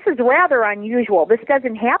 and this is rather unusual. This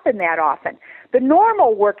doesn't happen that often. The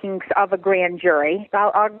normal workings of a grand jury,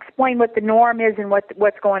 I'll explain what the norm is and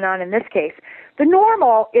what's going on in this case. The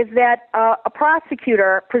normal is that a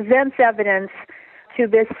prosecutor presents evidence to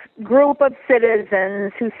this group of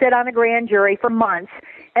citizens who sit on a grand jury for months,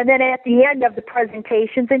 and then at the end of the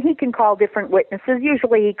presentations, and he can call different witnesses.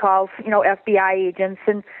 Usually he calls, FBI agents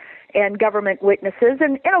and government witnesses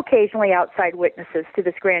and occasionally outside witnesses to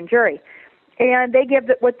this grand jury. And they give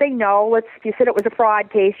what they know. If you said it was a fraud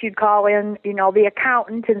case, you'd call in, the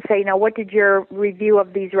accountant and say, what did your review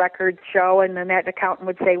of these records show? And then that accountant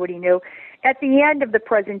would say what he knew. At the end of the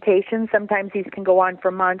presentation, sometimes these can go on for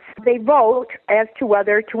months, they vote as to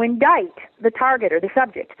whether to indict the target or the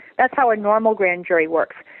subject. That's how a normal grand jury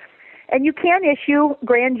works. And you can issue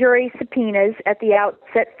grand jury subpoenas at the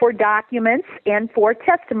outset for documents and for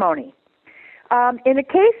testimony. In a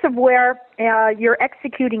case of where you're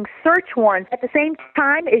executing search warrants at the same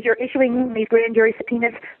time as you're issuing these grand jury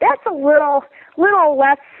subpoenas, that's a little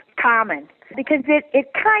less common because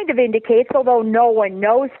it kind of indicates, although no one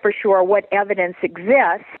knows for sure what evidence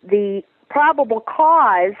exists, the probable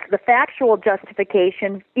cause, the factual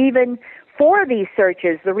justification even for these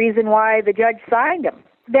searches, the reason why the judge signed them.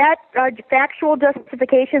 That factual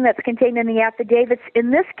justification that's contained in the affidavits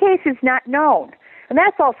in this case is not known. And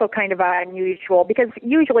that's also kind of unusual because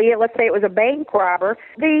usually, let's say it was a bank robber,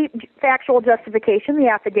 the factual justification, the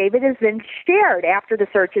affidavit, is then shared after the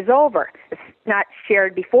search is over. It's not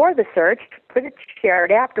shared before the search, but it's shared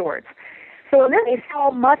afterwards. So in this case,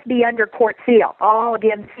 all must be under court seal, all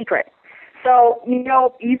again secret. So,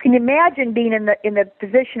 you can imagine being in the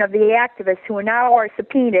position of the activists who now are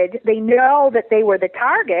subpoenaed. They know that they were the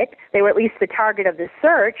target. They were at least the target of the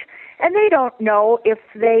search. And they don't know if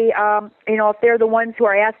they, if they're the ones who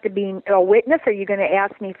are asked to be a witness. Are you going to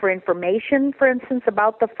ask me for information, for instance,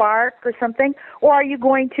 about the FARC or something? Or are you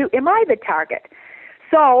going to, am I the target?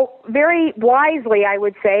 So very wisely, I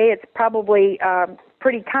would say, it's probably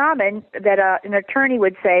pretty common that an attorney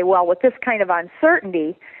would say, well, with this kind of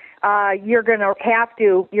uncertainty, you're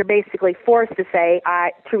basically forced to say,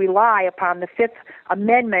 to rely upon the Fifth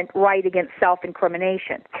Amendment right against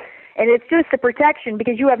self-incrimination. And it's just a protection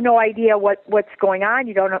because you have no idea what's going on.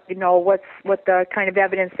 You don't know what the kind of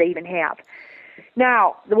evidence they even have.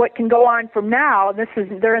 Now, what can go on from now,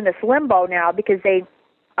 they're in this limbo now because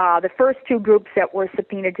the first two groups that were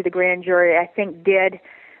subpoenaed to the grand jury, I think, did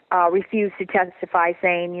refuse to testify,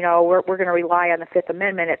 saying, we're going to rely on the Fifth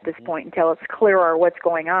Amendment at this point until it's clearer what's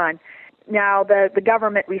going on. Now, the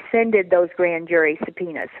government rescinded those grand jury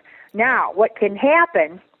subpoenas. Now, what can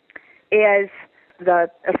happen is the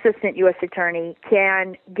assistant U.S. attorney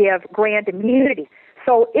can grant immunity.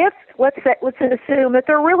 So let's assume that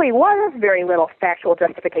there really was very little factual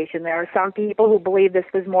justification. There are some people who believe this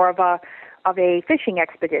was more of a fishing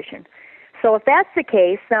expedition. So if that's the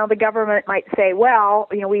case, now the government might say, well,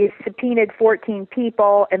 we subpoenaed 14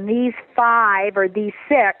 people, and these 5 or these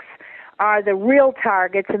 6 are the real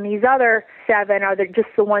targets, and these other 7 are just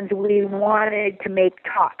the ones we wanted to make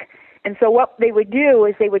talk. And so what they would do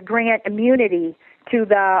is they would grant immunity to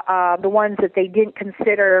the ones that they didn't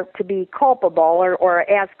consider to be culpable or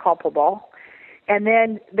as culpable, and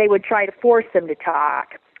then they would try to force them to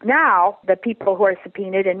talk. Now, the people who are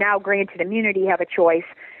subpoenaed and now granted immunity have a choice.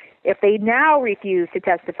 If they now refuse to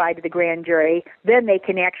testify to the grand jury, then they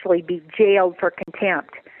can actually be jailed for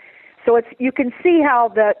contempt. So you can see how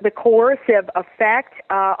the coercive effect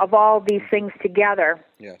of all these things together,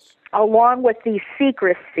 Yes. along with the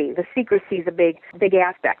secrecy is a big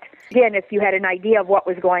aspect. Again, if you had an idea of what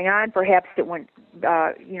was going on, perhaps it wouldn't,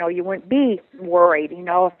 you wouldn't be worried.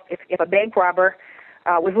 If a bank robber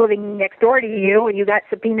was living next door to you and you got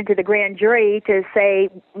subpoenaed to the grand jury to say,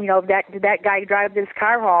 did that guy drive this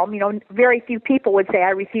car home? Very few people would say, I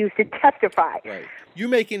refuse to testify. Right. You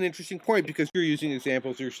make an interesting point because you're using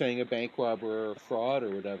examples. You're saying a bank robber or fraud or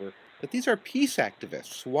whatever. But these are peace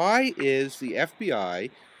activists. Why is the FBI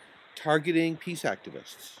targeting peace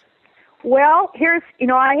activists? Well,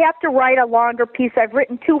 I have to write a longer piece. I've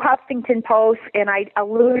written 2 Huffington Posts, and I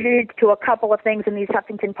alluded to a couple of things in these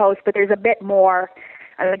Huffington Posts, but there's a bit more.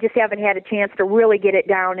 I just haven't had a chance to really get it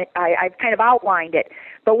down. I've kind of outlined it.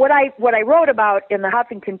 But what I wrote about in the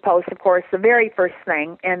Huffington Post, of course, the very first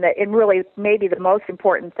thing, and really maybe the most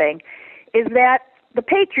important thing, is that the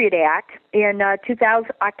Patriot Act in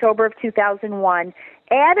October of 2001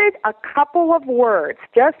 added a couple of words,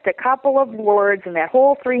 just a couple of words in that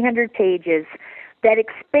whole 300 pages that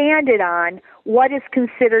expanded on what is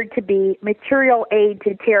considered to be material aid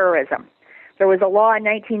to terrorism. There was a law in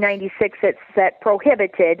 1996 that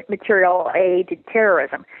prohibited material aid to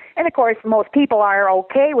terrorism. And, of course, most people are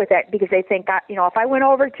okay with that because they think, if I went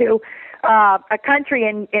over to a country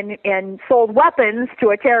and sold weapons to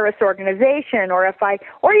a terrorist organization, or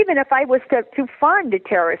even if I was to fund a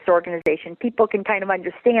terrorist organization, people can kind of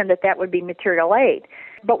understand that would be material aid.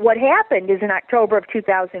 But what happened is in October of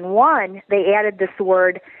 2001, they added this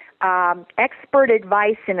word, expert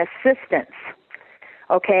advice and assistance.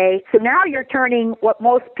 Okay, so now you're turning what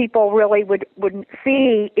most people really would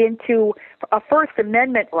see into a First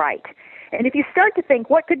Amendment right. And if you start to think,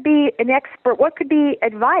 what could be an expert, what could be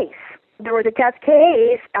advice? There was a test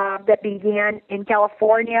case that began in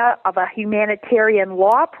California of a humanitarian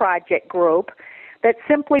law project group that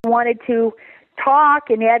simply wanted to talk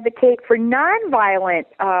and advocate for nonviolent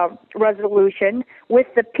resolution with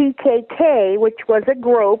the PKK, which was a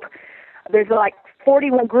group. There's like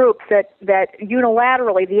 41 groups that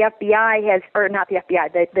unilaterally the FBI has, or not the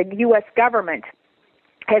FBI, the U.S. government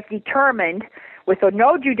has determined with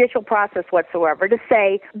no judicial process whatsoever to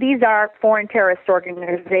say these are foreign terrorist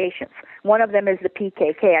organizations. One of them is the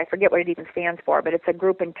PKK. I forget what it even stands for, but it's a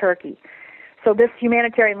group in Turkey. So this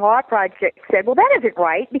humanitarian law project said, well, that isn't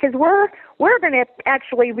right because we're going to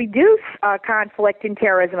actually reduce conflict and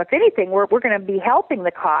terrorism. If anything, we're going to be helping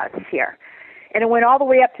the cause here. And it went all the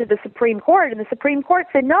way up to the Supreme Court, and the Supreme Court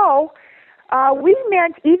said, no, we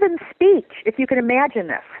meant even speech, if you can imagine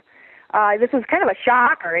this. This was kind of a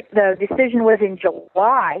shocker. The decision was in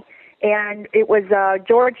July, and it was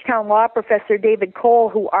Georgetown law professor David Cole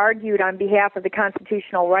who argued on behalf of the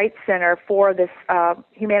Constitutional Rights Center for this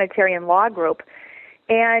humanitarian law group.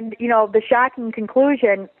 And, the shocking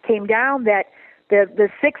conclusion came down that the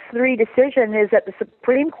 6-3 decision is that the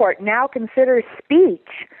Supreme Court now considers speech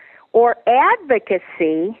or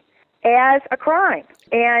advocacy as a crime.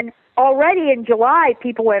 And already in July,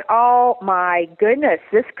 people went, oh my goodness,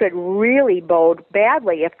 this could really bode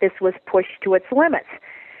badly if this was pushed to its limits.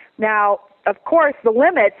 Now, of course, the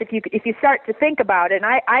limits, if you start to think about it, and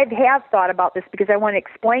I have thought about this because I want to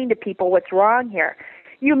explain to people what's wrong here,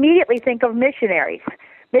 you immediately think of missionaries.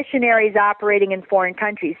 missionaries operating in foreign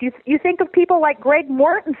countries. You think of people like Greg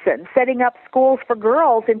Mortensen setting up schools for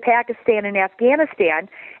girls in Pakistan and Afghanistan,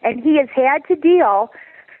 and he has had to deal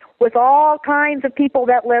with all kinds of people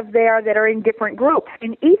that live there that are in different groups,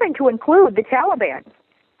 and even to include the Taliban.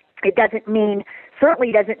 It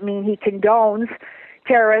certainly doesn't mean he condones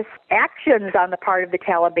terrorist actions on the part of the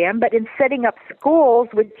Taliban, but in setting up schools,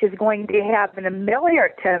 which is going to have an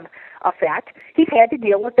ameliorative effect, he's had to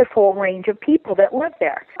deal with this whole range of people that live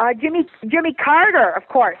there. Jimmy Carter, of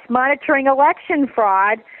course, monitoring election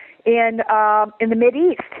fraud in the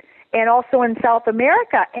Mideast and also in South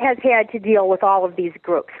America, has had to deal with all of these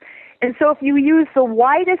groups. And so if you use the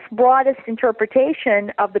widest, broadest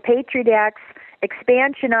interpretation of the Patriot Act's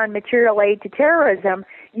expansion on material aid to terrorism,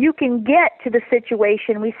 you can get to the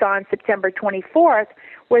situation we saw on September 24th,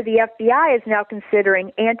 where the FBI is now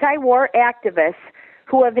considering anti-war activists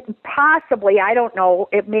who have possibly, I don't know,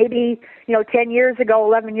 it maybe 10 years ago,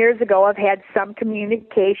 11 years ago, have had some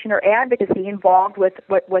communication or advocacy involved with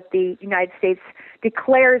what the United States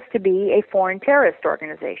declares to be a foreign terrorist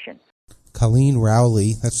organization. Coleen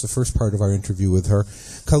Rowley, that's the first part of our interview with her.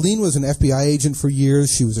 Coleen was an FBI agent for years.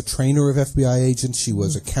 She was a trainer of FBI agents.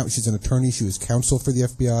 She's an attorney. She was counsel for the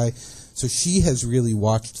FBI. So she has really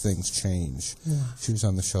watched things change. Yeah. She was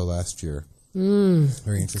on the show last year.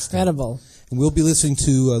 Very interesting. Incredible. And we'll be listening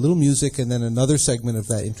to a little music and then another segment of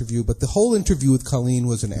that interview. But the whole interview with Coleen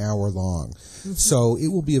was an hour long. Mm-hmm. So it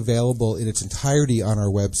will be available in its entirety on our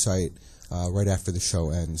website right after the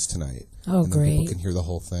show ends tonight. Oh, and then great. People can hear the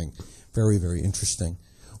whole thing. Very, very interesting.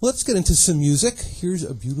 Well, let's get into some music. Here's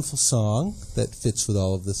a beautiful song that fits with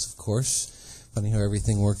all of this, of course. Funny how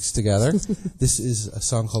everything works together. This is a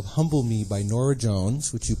song called Humble Me by Norah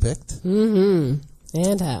Jones, which you picked. Mm-hmm.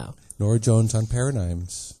 And how? Norah Jones on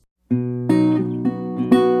Paradigms.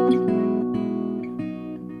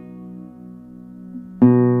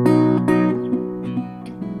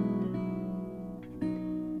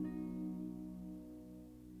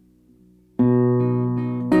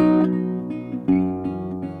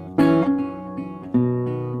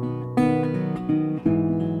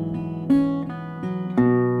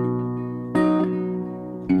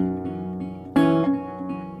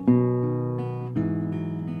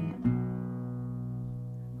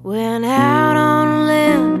 Went out on a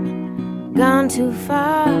limb, gone too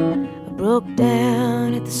far. I broke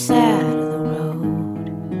down at the side of the road,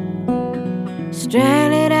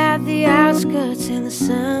 stranded at the outskirts and the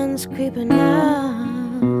sun's creeping up.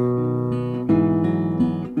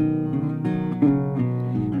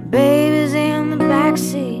 Baby's in the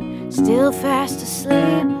backseat, still fast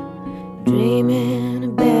asleep, dreaming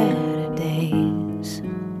of better days.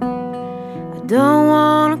 I don't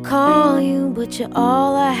wanna call you, but you're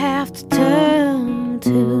all I have to turn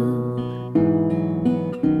to.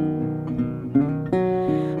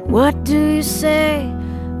 What do you say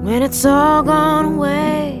when it's all gone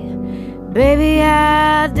away? Baby,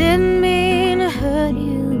 I didn't mean to hurt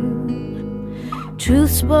you.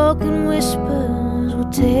 Truth-spoken whispers will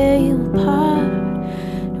tear you apart.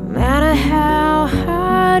 No matter how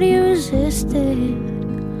hard you resisted,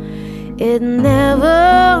 it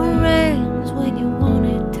never rains when you want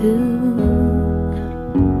it to.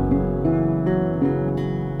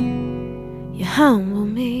 You humble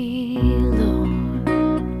me, Lord.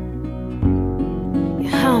 You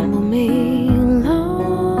humble me, Lord.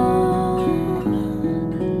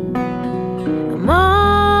 I'm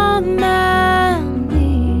on my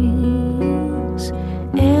knees,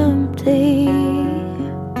 empty.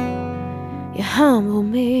 You humble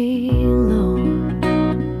me, Lord.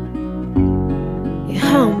 You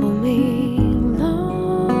humble me,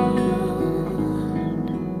 Lord.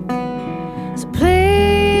 So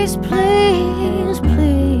please, please,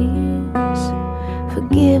 please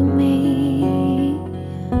forgive me.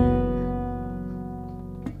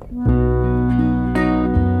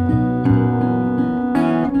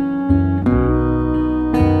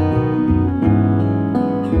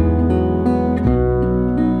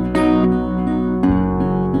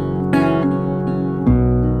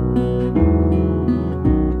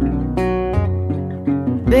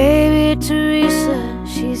 Baby Teresa,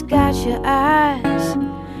 she's got your eyes.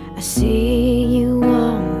 I see you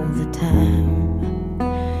all the time.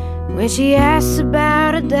 When she asks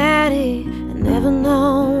about her daddy, I never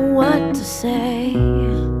know what to say.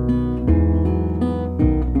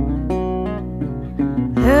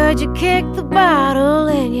 Heard you kick the bottle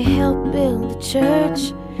and you help build the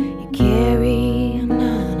church. You carry an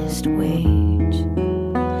honest wage.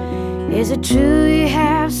 Is it true you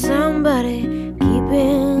have somebody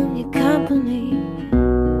keeping you company?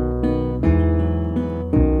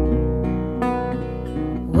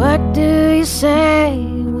 What do you say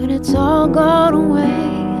it's all gone away.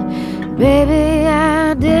 Baby,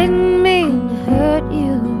 I didn't mean to hurt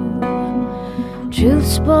you. Truth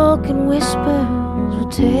spoken whispers will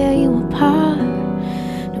tear you apart.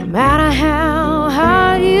 No matter how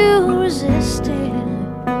hard you resisted,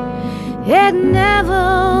 it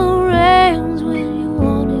never rains when you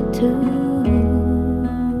want it to.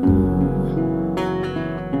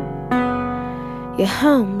 You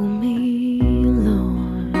humble me,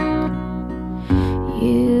 Lord.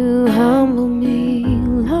 You humble me,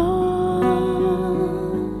 Lord.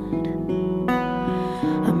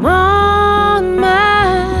 I'm on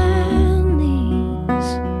my knees,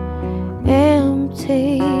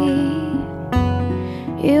 empty.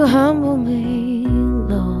 You humble me,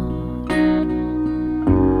 Lord.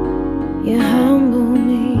 You humble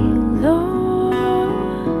me, Lord.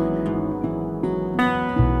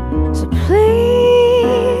 So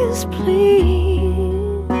please,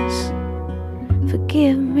 please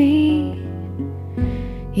forgive me.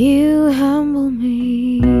 You humble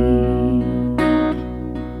me.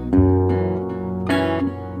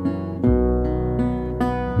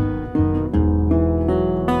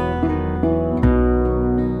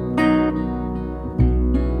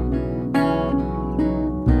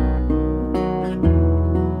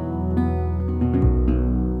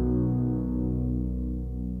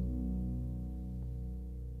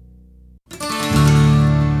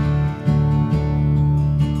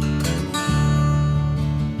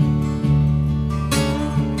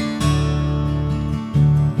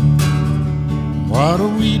 What do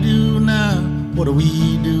we do now? What do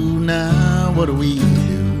we do now? What do we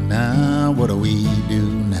do now? What do we do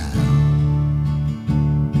now?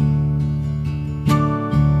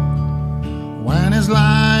 Wine is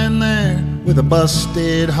lying there with a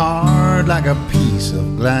busted heart like a piece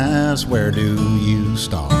of glass. Where do you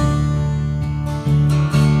start?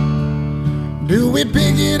 Do we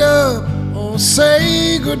pick it up or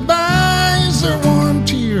say goodbye? Is there one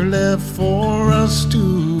tear left for us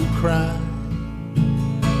to cry?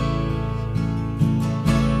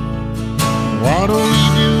 What do we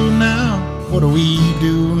do now? What do we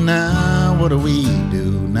do now? What do we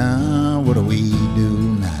do now? What do we do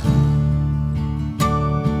now?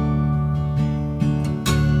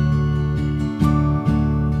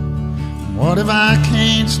 What if I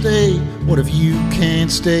can't stay? What if you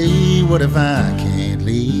can't stay? What if I can't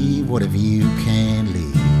leave? What if you can't leave?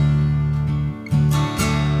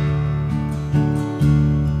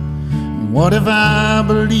 What if I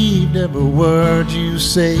believed every word you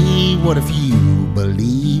say? What if you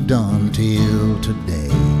believed until today?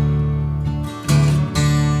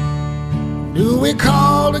 Do we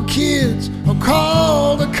call the kids or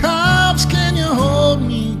call the cops? Can you hold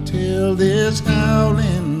me till this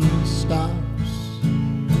howling stops?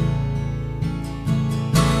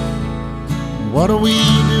 What do we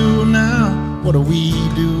do now? What do we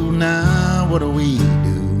do now? What do we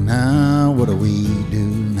do now? What do we do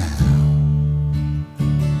now?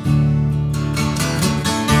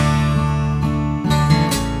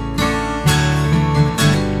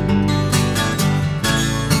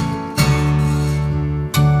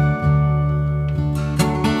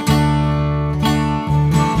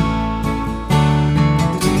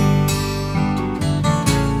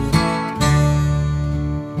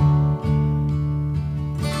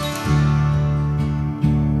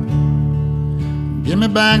 Give me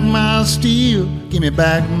back my steel, give me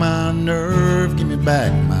back my nerve, give me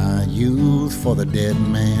back my youth for the dead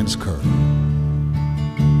man's curve.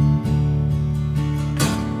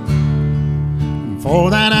 For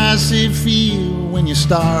that icy feel when you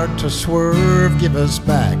start to swerve, give us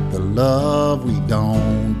back the love we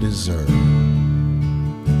don't deserve.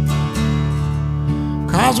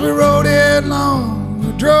 'Cause we rode it long,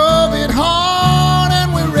 we drove it hard,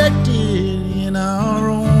 and we wrecked it in our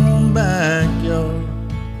own backyard.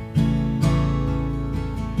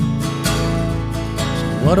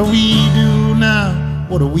 What do we do now?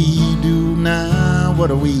 What do we do now? What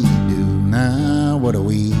do we do now? What do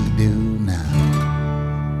we do now?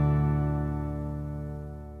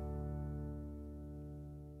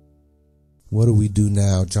 What do we do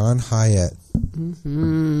now? John Hyatt.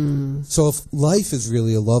 Mm-hmm. So if life is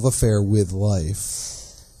really a love affair with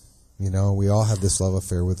life, you know, we all have this love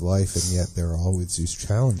affair with life, and yet there are always these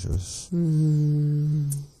challenges.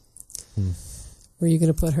 Were you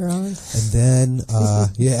going to put her on? And then,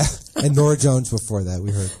 yeah, and Nora Jones before that,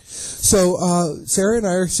 we heard. So Sarah and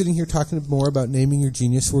I are sitting here talking more about naming your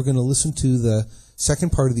genius. We're going to listen to the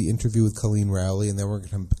second part of the interview with Coleen Rowley, and then we're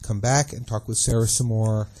going to come back and talk with Sarah some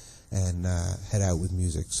more and head out with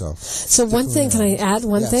music. So one thing, can I add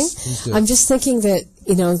one thing? Please do. I'm just thinking that,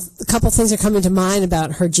 a couple things are coming to mind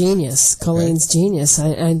about her genius, Coleen's genius.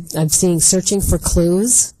 I'm seeing searching for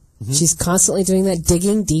clues. Mm-hmm. She's constantly doing that,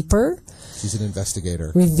 digging deeper. She's an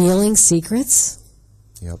investigator. Revealing secrets.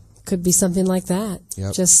 Yep. Could be something like that.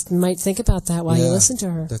 Yep. Just might think about that while you listen to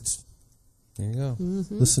her. There you go.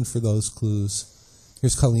 Mm-hmm. Listen for those clues.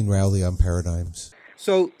 Here's Coleen Rowley on Paradigms.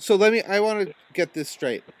 So I want to get this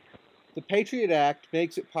straight. The Patriot Act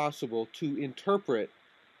makes it possible to interpret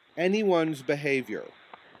anyone's behavior.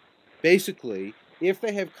 Basically, if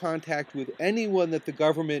they have contact with anyone that the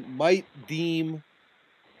government might deem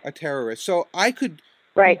a terrorist. So I could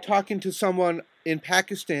be talking to someone in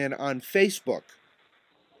Pakistan on Facebook.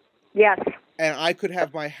 Yes. And I could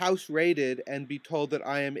have my house raided and be told that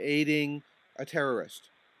I am aiding a terrorist.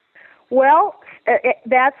 Well,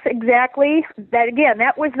 that's exactly that. Again,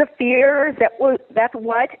 that was the fear. That's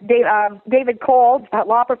what David Cole, a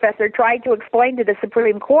law professor, tried to explain to the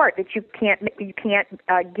Supreme Court, that you can't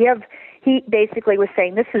give. He basically was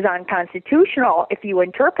saying this is unconstitutional if you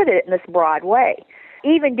interpret it in this broad way.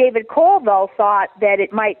 Even David Cole, though, thought that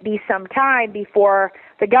it might be some time before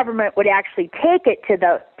the government would actually take it to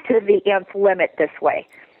the nth limit this way.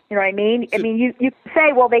 You know what I mean? I mean, you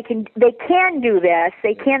say, well, they can do this,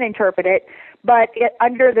 they can interpret it, but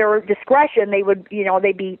under their discretion, they would,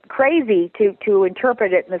 they'd be crazy to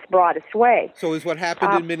interpret it in this broadest way. So, is what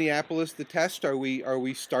happened in Minneapolis the test? Are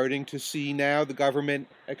we starting to see now the government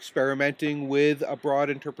experimenting with a broad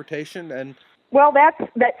interpretation? And well, that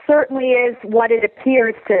certainly is what it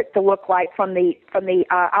appears to look like from the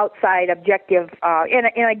outside objective.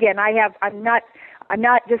 And again, I'm not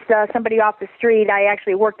just somebody off the street. I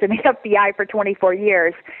actually worked in the FBI for 24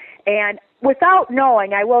 years. And without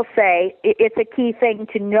knowing, I will say, it's a key thing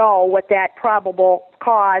to know what that probable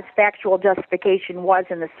cause, factual justification was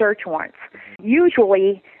in the search warrants.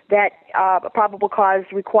 Usually, that probable cause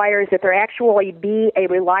requires that there actually be a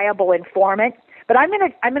reliable informant. But I'm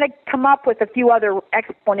gonna come up with a few other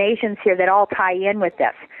explanations here that all tie in with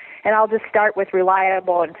this. And I'll just start with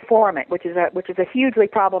reliable informant, which is a hugely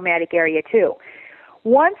problematic area too.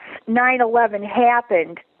 Once 9/11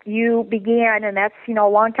 happened, you began, and that's, a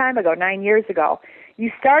long time ago, 9 years ago,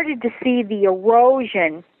 you started to see the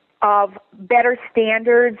erosion of better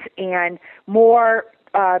standards and more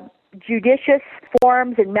judicious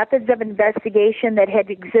forms and methods of investigation that had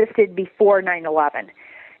existed before 9/11.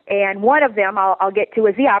 And one of them I'll get to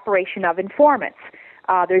is the operation of informants.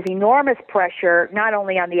 There's enormous pressure not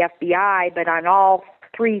only on the FBI, but on all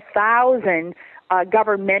 3,000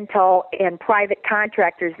 governmental and private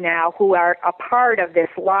contractors now who are a part of this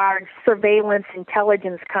large surveillance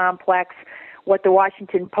intelligence complex, what the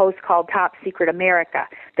Washington Post called Top Secret America.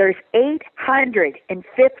 There's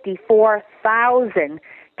 854,000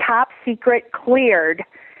 top secret cleared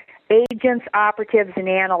agents, operatives, and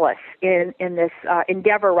analysts in this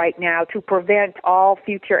endeavor right now to prevent all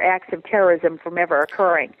future acts of terrorism from ever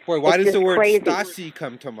occurring. Boy, why does the word crazy. Stasi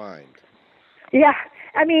come to mind? Yeah.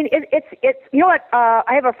 I mean, it's you know what?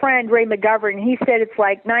 I have a friend, Ray McGovern. He said it's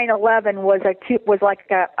like 9/11 was like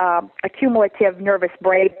a cumulative nervous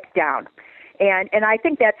breakdown, and I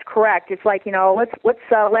think that's correct. It's like, let's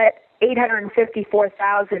let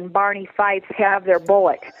 854,000 Barney Fifes have their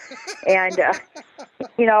bullet, and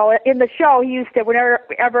in the show he used to,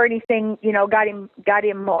 whenever anything got him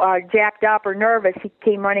jacked up or nervous, he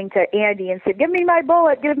came running to Andy and said, "Give me my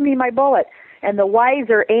bullet, give me my bullet." And the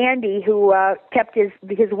wiser Andy, who kept his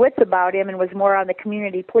wits about him and was more on the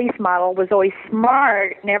community police model, was always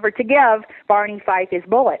smart never to give Barney Fife his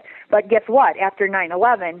bullet. But guess what? After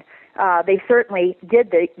 9/11, they certainly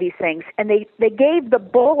did these things. And they gave the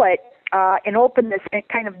bullet and opened this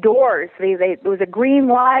kind of doors. There was a green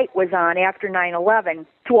light was on after 9/11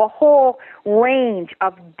 to a whole range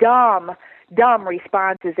of dumb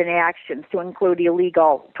responses and actions, to include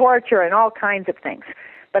illegal torture and all kinds of things.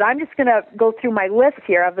 But I'm just going to go through my list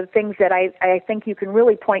here of the things that I think you can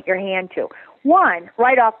really point your hand to. One,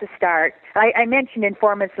 right off the start, I mentioned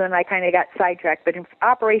informants and then I kind of got sidetracked, but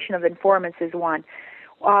operation of informants is one.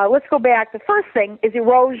 Let's go back. The first thing is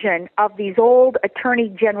erosion of these old Attorney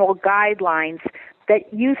General guidelines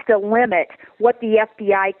that used to limit what the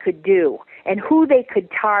FBI could do and who they could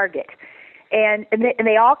target. And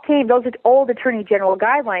they all came, those old Attorney General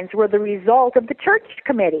guidelines were the result of the Church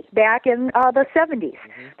Committee back in the 70s.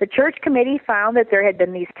 Mm-hmm. The Church Committee found that there had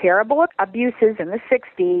been these terrible abuses in the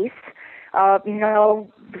 60s,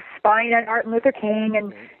 spying on Martin Luther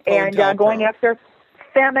King and going after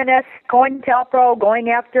feminists, COINTELPRO, going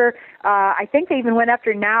after, I think they even went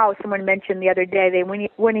after now, someone mentioned the other day, they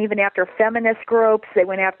went even after feminist groups, they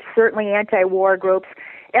went after certainly anti-war groups.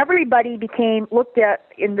 everybody became looked at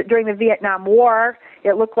during the Vietnam War.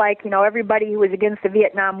 It looked like, everybody who was against the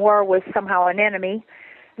Vietnam War was somehow an enemy.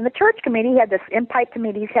 And the church committee in-pipe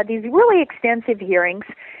committees had these really extensive hearings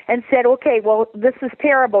and said, okay, well, this is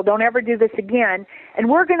terrible. Don't ever do this again. And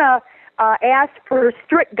we're going to ask for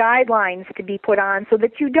strict guidelines to be put on so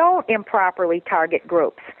that you don't improperly target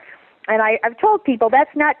groups. And I've told people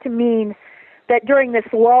that's not to mean that during this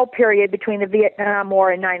lull period between the Vietnam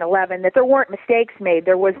War and 9/11 that there weren't mistakes made.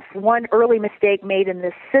 There was one early mistake made in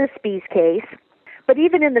the Sispies case. But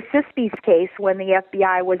even in the Sispies case, when the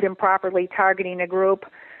FBI was improperly targeting a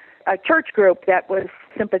church group that was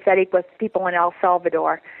sympathetic with people in El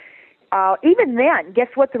Salvador, even then,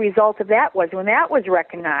 guess what the result of that was when that was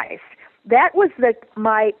recognized? That was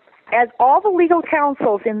as all the legal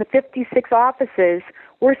counsels in the 56 offices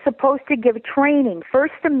were supposed to give training,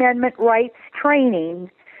 First Amendment rights training,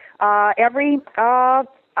 I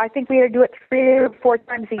think we had to do it 3 or 4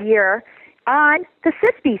 times a year on the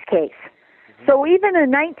Sispies case. So even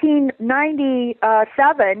in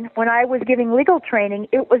 1997, when I was giving legal training,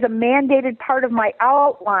 it was a mandated part of my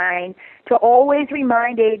outline to always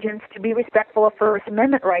remind agents to be respectful of First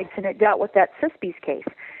Amendment rights, and it dealt with that Sispies case.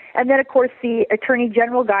 And then, of course, the Attorney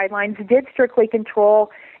General guidelines did strictly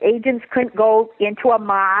control. Agents couldn't go into a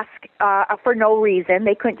mosque for no reason.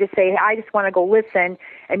 They couldn't just say, I just want to go listen,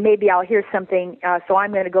 and maybe I'll hear something, so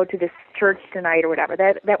I'm going to go to this church tonight or whatever.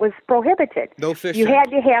 That was prohibited. No fishing. You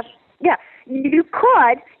had to have... Yeah, you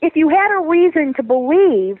could, if you had a reason to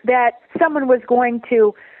believe that someone was going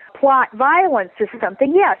to plot violence or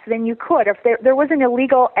something, yes, then you could. If there was an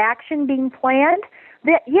illegal action being planned,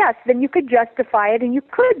 yes, then you could justify it and you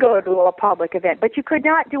could go to a public event, but you could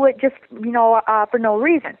not do it just, for no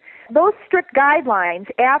reason. Those strict guidelines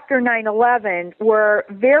after 9/11 were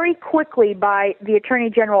very quickly by the Attorney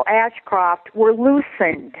General Ashcroft were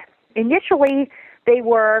loosened. Initially, they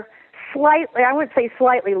were I wouldn't say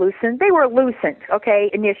slightly loosened. They were loosened, okay,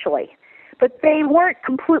 initially. But they weren't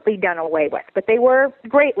completely done away with, but they were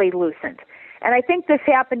greatly loosened. And I think this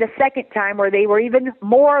happened a second time where they were even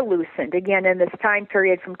more loosened, again, in this time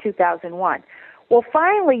period from 2001. Well,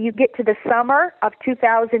 finally, you get to the summer of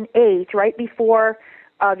 2008, right before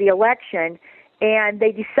the election, and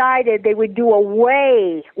they decided they would do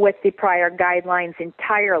away with the prior guidelines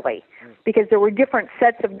entirely because there were different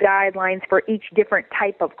sets of guidelines for each different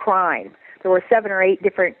type of crime. There were 7 or 8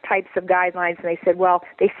 different types of guidelines, and they said,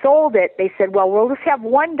 they sold it. They said, we'll just have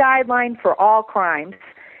one guideline for all crimes.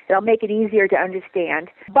 It'll make it easier to understand.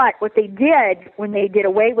 But what they did when they did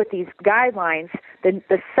away with these guidelines, the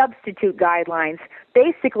substitute guidelines,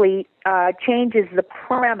 basically changes the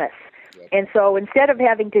premise. And so instead of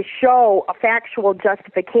having to show a factual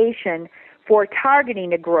justification for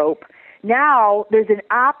targeting a group, now there's an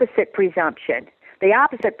opposite presumption. The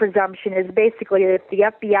opposite presumption is basically that the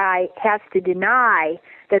FBI has to deny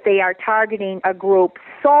that they are targeting a group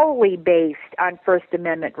solely based on First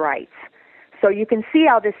Amendment rights. So you can see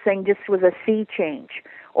how this thing just was a sea change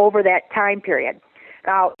over that time period.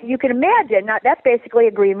 Now, you can imagine, that's basically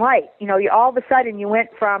a green light. All of a sudden you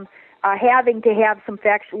went from having to have some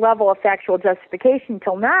level of factual justification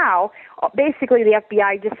till now, basically the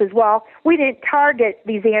FBI just says, we didn't target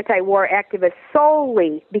these anti-war activists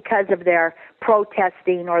solely because of their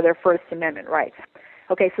protesting or their First Amendment rights.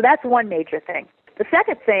 Okay, so that's one major thing. The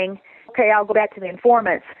second thing, I'll go back to the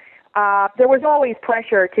informants. There was always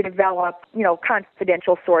pressure to develop,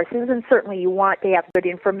 confidential sources, and certainly you want to have good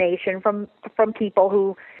information from people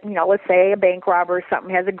who, let's say a bank robber or something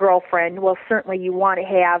has a girlfriend. Well, certainly you want to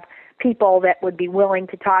have people that would be willing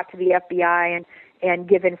to talk to the FBI and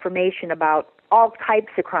give information about all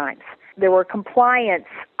types of crimes. There were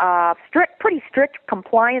pretty strict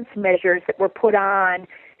compliance measures that were put on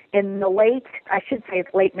in the late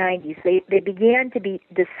 90s. They began to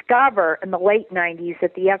discover in the late 90s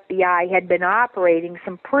that the FBI had been operating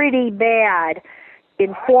some pretty bad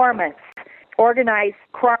informants, organized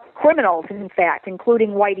criminals, in fact,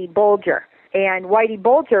 including Whitey Bulger. And Whitey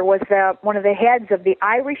Bulger was one of the heads of the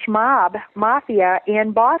Irish mafia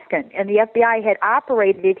in Boston, and the FBI had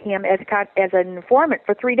operated him as an informant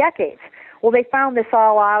for 3 decades. Well, they found this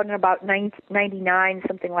all out in about 1999,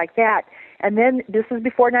 something like that. And then this was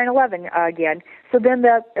before 9/11 again. So then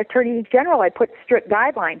the Attorney General had put strict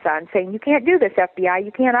guidelines on, saying you can't do this, FBI.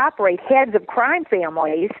 You can't operate heads of crime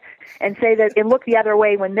families and say that and look the other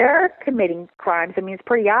way when they're committing crimes. I mean, it's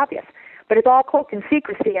pretty obvious. But it's all cloaked in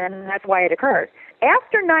secrecy, and that's why it occurred.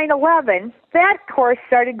 After 9/11, that course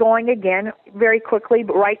started going again very quickly,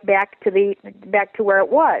 but right back to where it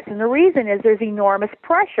was. And the reason is there's enormous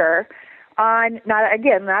pressure on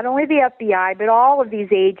not only the FBI but all of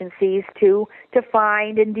these agencies to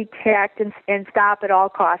find and detect and stop at all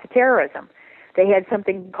costs terrorism. They had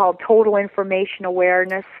something called total information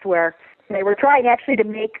awareness, where they were trying actually to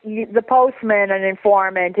make the postman an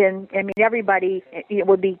informant, and I mean everybody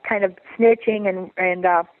would be kind of snitching and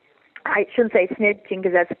I shouldn't say snitching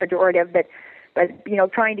because that's pejorative, but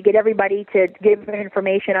trying to get everybody to give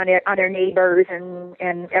information on their neighbors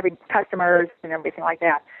and every customers and everything like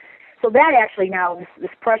that. So that actually now this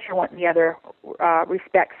pressure went in the other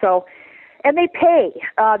respect. So, and they pay.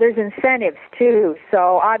 There's incentives too.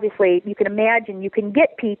 So obviously you can imagine you can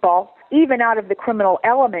get people even out of the criminal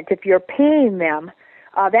element if you're paying them.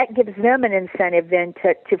 That gives them an incentive then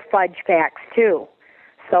to fudge facts too.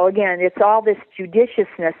 So again, it's all this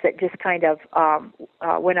judiciousness that just kind of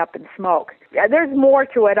went up in smoke. There's more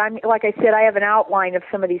to it. Like I said, I have an outline of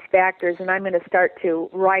some of these factors, and I'm going to start to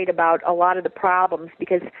write about a lot of the problems,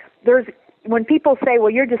 because when people say, well,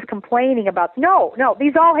 you're just complaining about, no,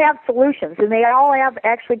 these all have solutions, and they all have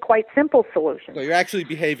actually quite simple solutions. So you're actually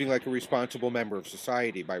behaving like a responsible member of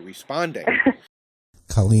society by responding.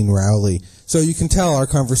 Coleen Rowley. So you can tell our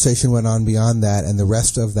conversation went on beyond that, and the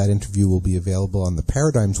rest of that interview will be available on the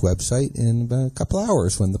Paradigms website in about a couple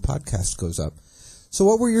hours when the podcast goes up. So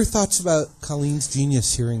what were your thoughts about Colleen's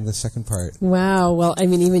genius hearing the second part? Wow. Well, I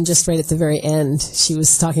mean, even just right at the very end, she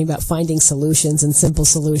was talking about finding solutions and simple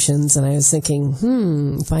solutions, and I was thinking,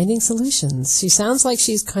 finding solutions. She sounds like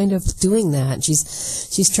she's kind of doing that.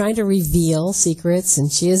 She's trying to reveal secrets,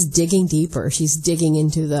 and she is digging deeper. She's digging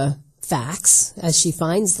into the facts as she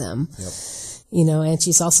finds them. Yep. And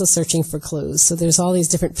she's also searching for clues. So there's all these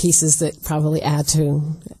different pieces that probably add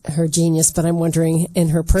to her genius, but I'm wondering in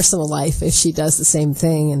her personal life if she does the same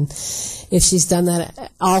thing, and if she's done that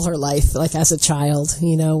all her life, like as a child.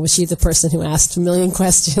 Was she the person who asked a million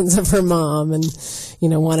questions of her mom and,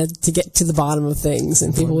 wanted to get to the bottom of things,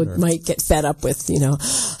 and people might get fed up with, Well,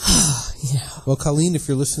 Coleen, if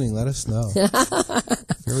you're listening, let us know.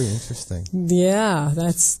 Very interesting. Yeah,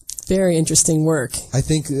 that's very interesting work. I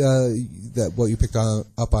think that what you picked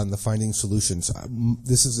up on the finding solutions,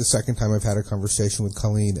 this is the second time I've had a conversation with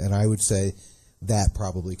Coleen, and I would say that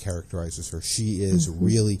probably characterizes her. She is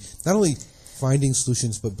really not only finding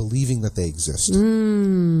solutions, but believing that they exist.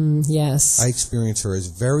 Yes. I experience her as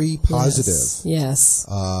very positive. Yes.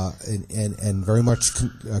 And very much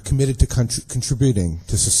committed to contributing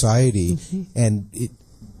to society, and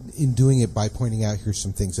in doing it by pointing out here's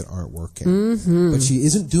some things that aren't working. But she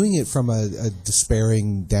isn't doing it from a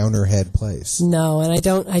despairing, downer head place. No, and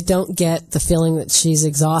I don't get the feeling that she's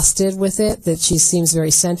exhausted with it, that she seems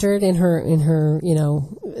very centered in her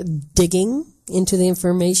digging into the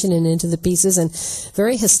information and into the pieces, and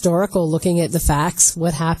very historical, looking at the facts,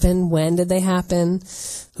 what happened, when did they happen,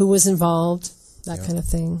 who was involved. That kind of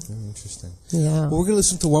thing. Very interesting. Yeah. Well, we're going to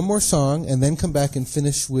listen to one more song and then come back and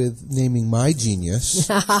finish with naming my genius.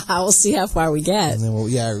 We'll see how far we get. And then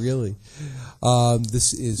really.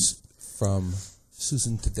 This is from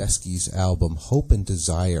Susan Tedeschi's album, Hope and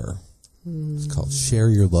Desire. It's called Share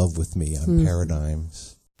Your Love With Me on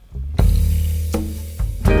Paradigms.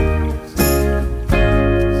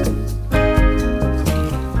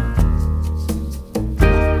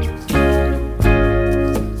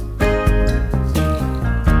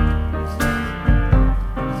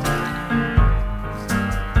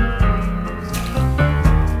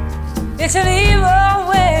 It's an evil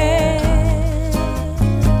wind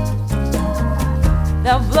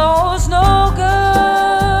that blows no good,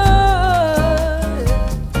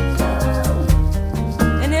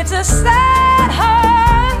 and it's a sad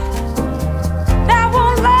heart that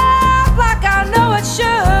won't love like I know it should.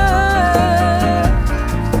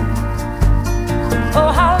 Oh,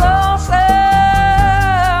 how lonesome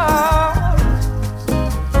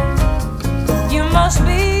you must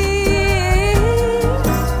be.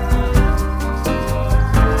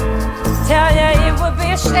 Tell you it would be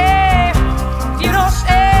a shame if you don't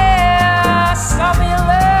share some of your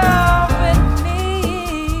love with me.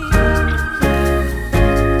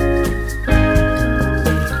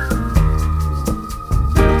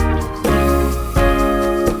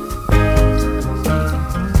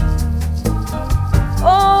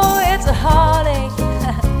 Oh, it's a heartache.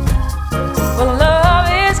 Well, love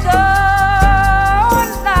is gone.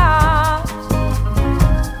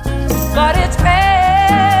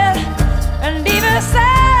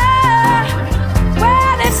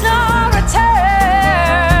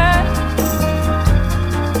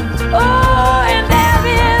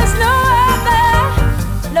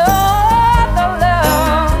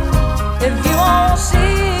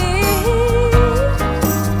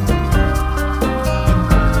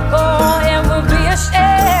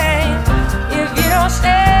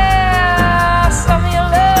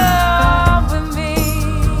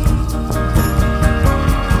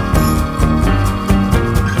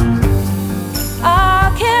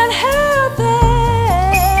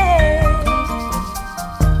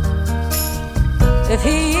 if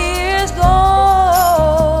he is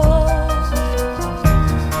gone.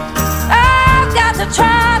 I've got to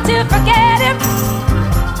try to forget him,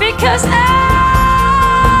 because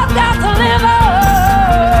I've got to live on.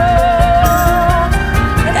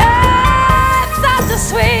 And it's such a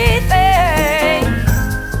sweet thing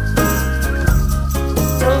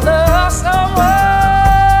to love someone,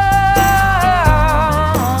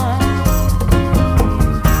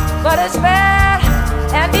 but it's bad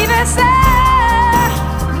and even sad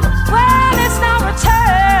when it's no return.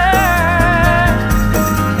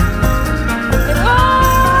 And oh,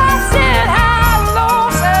 I said how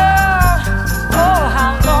lonesome, oh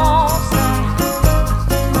how lonesome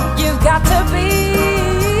you've got to be,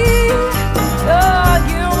 oh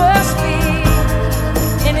you must be.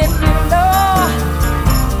 And if you know,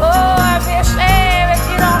 oh I'd be ashamed if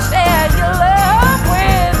you don't share your love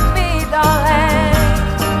with me, darling.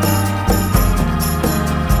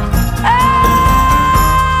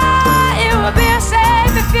 It would be a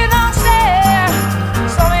shame if you don't share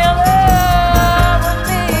some of your love with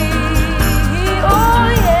me. Oh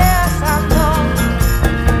yes, I know.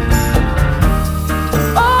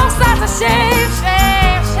 Oh, such a shame,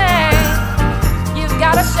 shame, shame. You've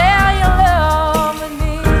got to share your love with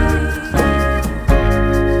me.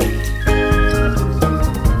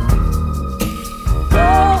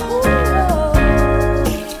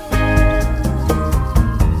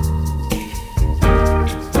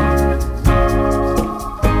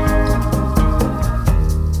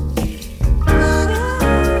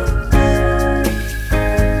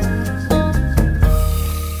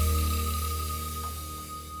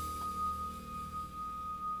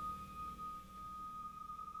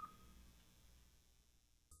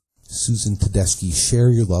 Susan Tedeschi, Share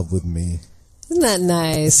Your Love With Me. Isn't that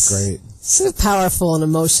nice? Great. So powerful and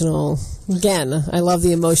emotional. Again, I love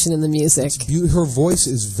the emotion in the music. Her voice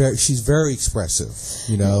is she's very expressive.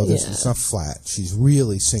 You know, it's not flat. She's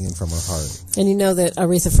really singing from her heart. And you know that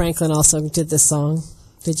Aretha Franklin also did this song.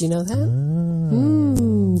 Did you know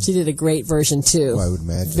that? She did a great version too. Oh, I would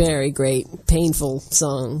imagine. Very great, painful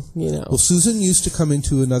song, you know. Well, Susan used to come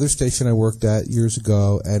into another station I worked at years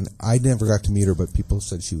ago, and I never got to meet her, but people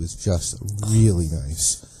said she was just really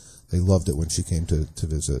nice. They loved it when she came to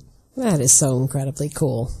visit. That is so incredibly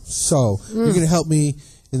cool. So, you're going to help me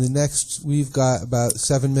in the next, we've got about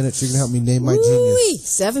 7 minutes. You're going to help me name my genius.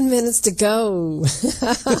 7 minutes to go.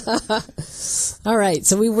 All right,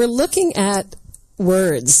 so we were looking at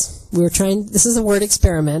words. We were trying, this is a word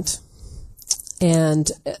experiment. And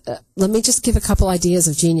let me just give a couple ideas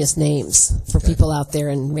of genius names for people out there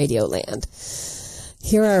in radio land.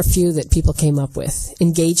 Here are a few that people came up with.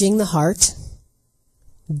 Engaging the heart,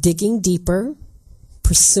 digging deeper,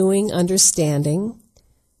 pursuing understanding,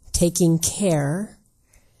 taking care,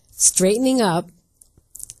 straightening up,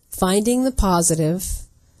 finding the positive,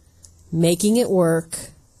 making it work,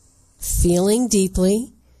 feeling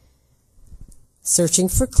deeply, searching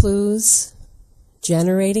for clues,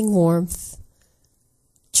 generating warmth,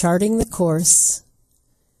 charting the course,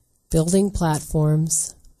 building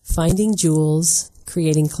platforms, finding jewels,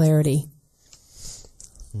 creating clarity.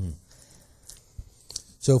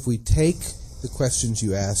 So if we take the questions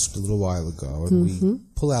you asked a little while ago and we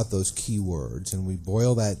pull out those key words and we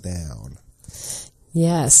boil that down.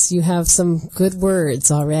 Yes, you have some good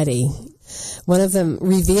words already. One of them,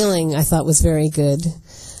 revealing, I thought was very good.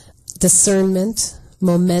 Discernment,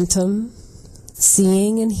 momentum,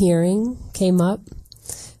 seeing and hearing came up.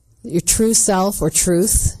 Your true self or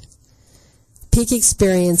truth, peak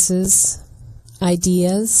experiences,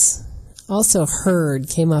 ideas. Also heard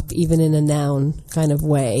came up even in a noun kind of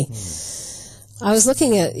way. I was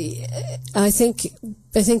looking at, I think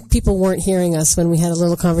people weren't hearing us when we had a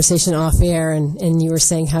little conversation off air, and you were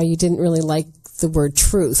saying how you didn't really like the word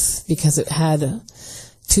truth because it had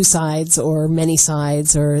two sides or many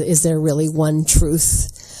sides, or is there really one truth?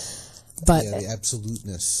 But the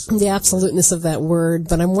absoluteness. The absoluteness of that word.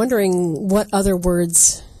 But I'm wondering what other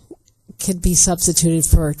words could be substituted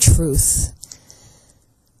for truth.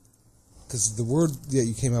 Because the word that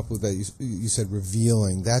you came up with, that you said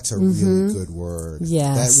revealing, that's a really good word.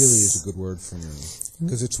 Yes. That really is a good word for me.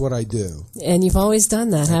 Because it's what I do. And you've always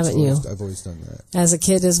done that, haven't you? I've always done that. As a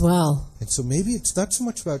kid as well. And so maybe it's not so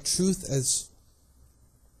much about truth as,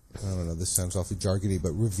 I don't know, this sounds awfully jargony,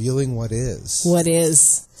 but revealing what is. What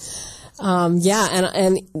is. And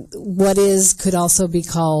what is could also be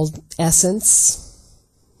called essence.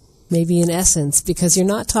 Maybe an essence, because you're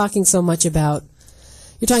not talking so much about,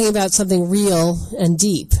 you're talking about something real and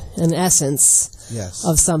deep, an essence yes.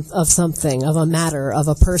 of something, of a matter, of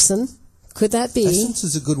a person, Could that be? Essence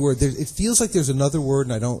is a good word. It feels like there's another word,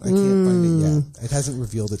 and I can't find it yet. It hasn't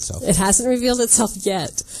revealed itself. It hasn't revealed itself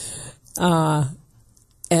yet.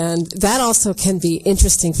 And that also can be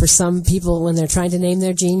interesting for some people when they're trying to name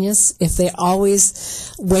their genius. If they're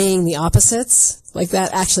always weighing the opposites, like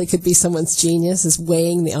that actually could be someone's genius, is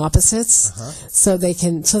weighing the opposites. So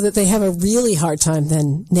that they have a really hard time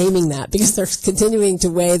then naming that, because they're continuing to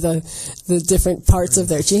weigh the different parts of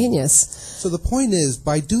their genius. So the point is,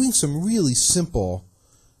 by doing some really simple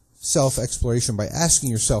self-exploration, by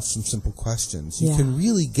asking yourself some simple questions, you can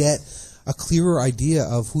really get a clearer idea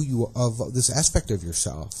of of this aspect of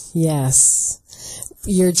yourself. Yes.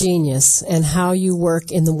 Your genius and how you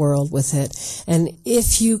work in the world with it. And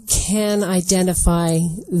if you can identify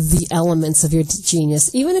the elements of your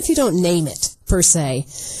genius, even if you don't name it per se,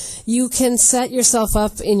 you can set yourself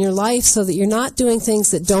up in your life so that you're not doing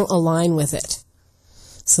things that don't align with it.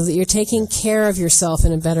 So that you're taking care of yourself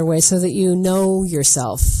in a better way, so that you know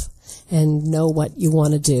yourself and know what you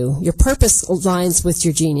want to do. Your purpose aligns with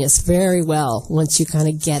your genius very well once you kind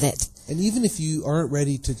of get it. And even if you aren't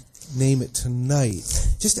ready to name it tonight,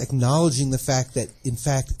 just acknowledging the fact that, in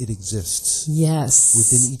fact, it exists. Yes.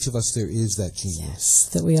 Within each of us there is that genius. Yes,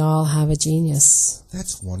 that we all have a genius.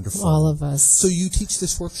 That's wonderful. All of us. So you teach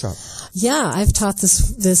this workshop? Yeah, I've taught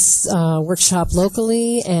this workshop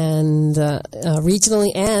locally and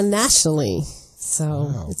regionally and nationally.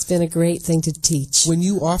 So It's been a great thing to teach. When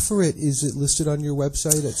you offer it, is it listed on your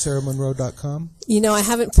website at sarahmunro.com? I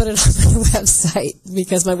haven't put it on my website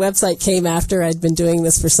because my website came after I'd been doing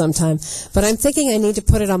this for some time. But I'm thinking I need to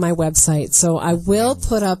put it on my website. So I will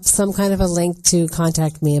put up some kind of a link to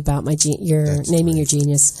contact me about naming your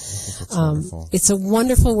genius. That's wonderful. It's a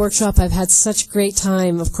wonderful workshop. I've had such great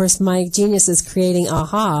time. Of course, my genius is creating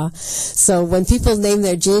aha. So when people name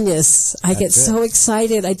their genius, I get so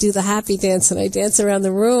excited. I do the happy dance and I dance around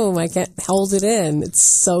the room. I can't hold it in. It's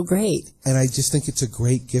so great. And I just think it's a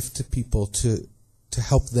great gift to people to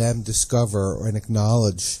help them discover and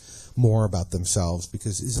acknowledge more about themselves,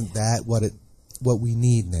 because isn't that what we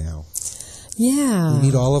need now? Yeah. We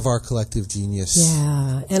need all of our collective genius.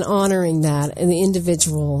 Yeah, and honoring that in the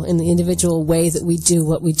individual way that we do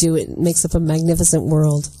what we do. It makes up a magnificent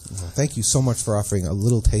world. Well, thank you so much for offering a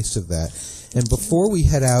little taste of that. And before we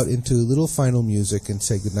head out into a little final music and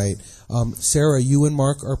say goodnight, Sarah, you and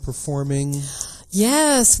Mark are performing?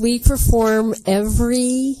 Yes, we perform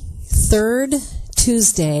every third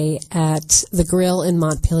Tuesday at the Grill in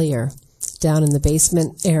Montpelier, down in the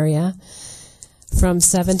basement area, from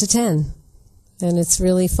 7 to 10. And it's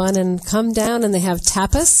really fun. And come down, and they have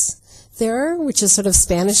tapas there, which is sort of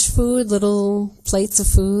Spanish food, little plates of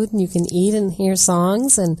food, and you can eat and hear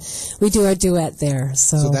songs. And we do our duet there.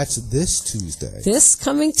 So that's this Tuesday. This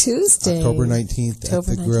coming Tuesday. October 19th at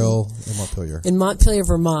the Grill in Montpelier. In Montpelier,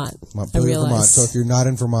 Vermont. Montpelier, Vermont. So if you're not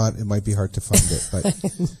in Vermont, it might be hard to find it.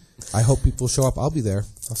 But I hope people show up. I'll be there.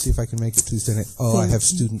 I'll see if I can make it Tuesday night. I have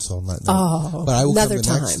students on that night. But I will come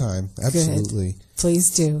the next time. Absolutely. Good.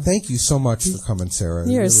 Please do. Thank you so much for coming, Sarah.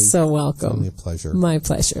 You're really so welcome. It's only a pleasure. My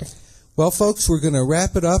pleasure. Well, folks, we're going to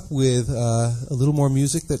wrap it up with a little more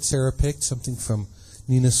music that Sarah picked, something from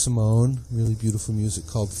Nina Simone, really beautiful music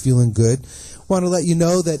called Feeling Good. Want to let you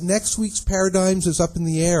know that next week's Paradigms is up in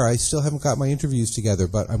the air. I still haven't got my interviews together,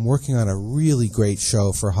 but I'm working on a really great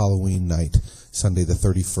show for Halloween night, Sunday the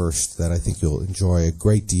 31st, that I think you'll enjoy a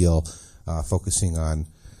great deal, focusing on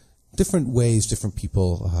different ways different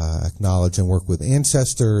people acknowledge and work with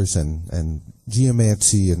ancestors and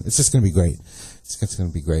geomancy, and it's just going to be great. It's going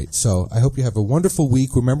to be great. So I hope you have a wonderful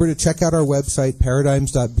week. Remember to check out our website,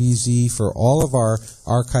 paradigms.bz, for all of our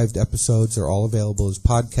archived episodes. They're all available as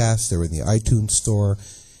podcasts. They're in the iTunes store.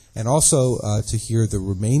 And also to hear the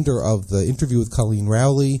remainder of the interview with Coleen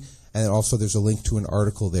Rowley. And also there's a link to an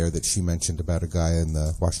article there that she mentioned about a guy in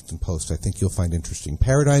the Washington Post I think you'll find interesting.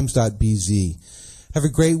 Paradigms.bz. Have a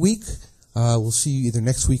great week. We'll see you either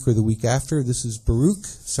next week or the week after. This is Baruch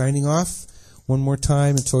signing off. One more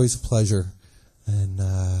time, it's always a pleasure. And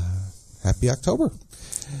happy October.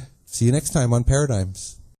 See you next time on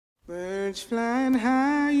Paradigms. Birds flying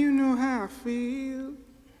high, you know how I feel.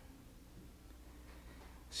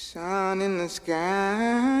 Sun in the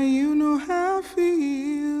sky, you know how I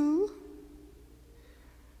feel.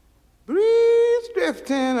 Breeze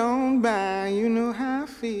drifting on by, you know how I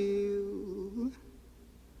feel.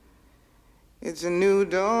 It's a new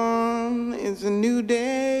dawn, it's a new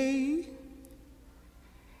day.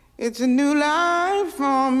 It's a new life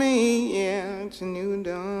for me, yeah. It's a new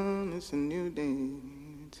dawn, it's a new day.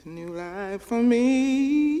 It's a new life for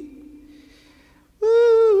me.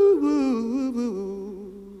 Woo, woo,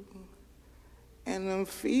 woo. And I'm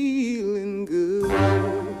feeling good.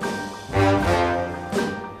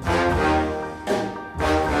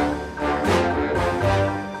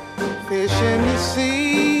 wishing to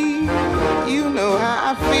see. You know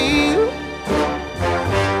how I feel.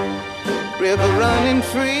 River running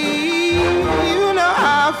free. You know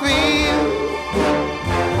how I feel.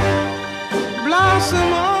 Blossom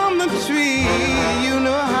on the tree. You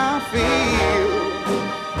know how I feel.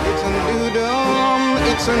 It's a new dawn.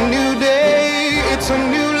 It's a new day. It's a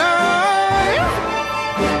new life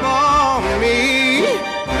for me.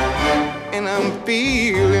 And I'm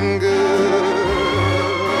feeling good.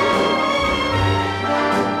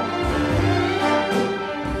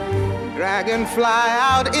 Dragonfly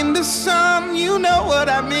out in the sun, you know what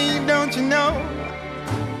I mean, don't you know?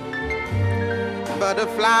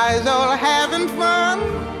 Butterflies all having fun,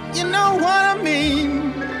 you know what I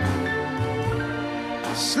mean.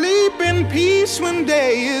 Sleep in peace when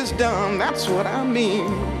day is done, that's what I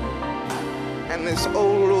mean. And this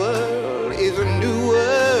old world is a new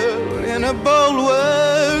world and a bold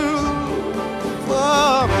world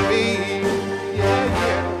for me. Yeah,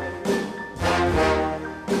 yeah.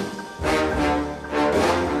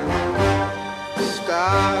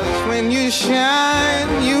 Stars, when you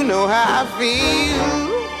shine, you know how I feel.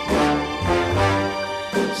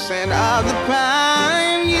 Scent of the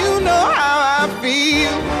pine, you know how I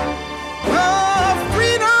feel. Oh,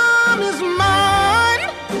 freedom is mine,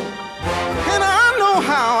 and I know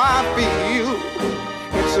how I feel.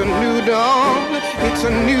 It's a new dawn, it's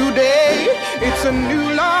a new day, it's a new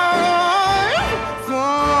life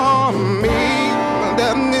for me.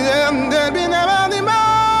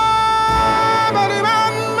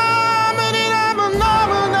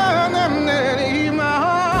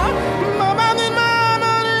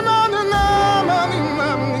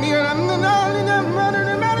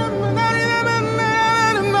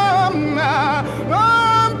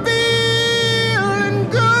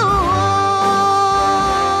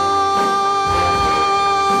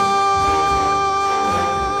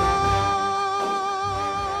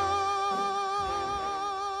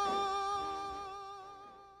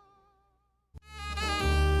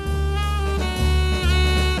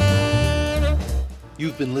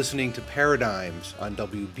 You've been listening to Paradigms on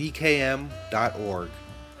WBKM.org.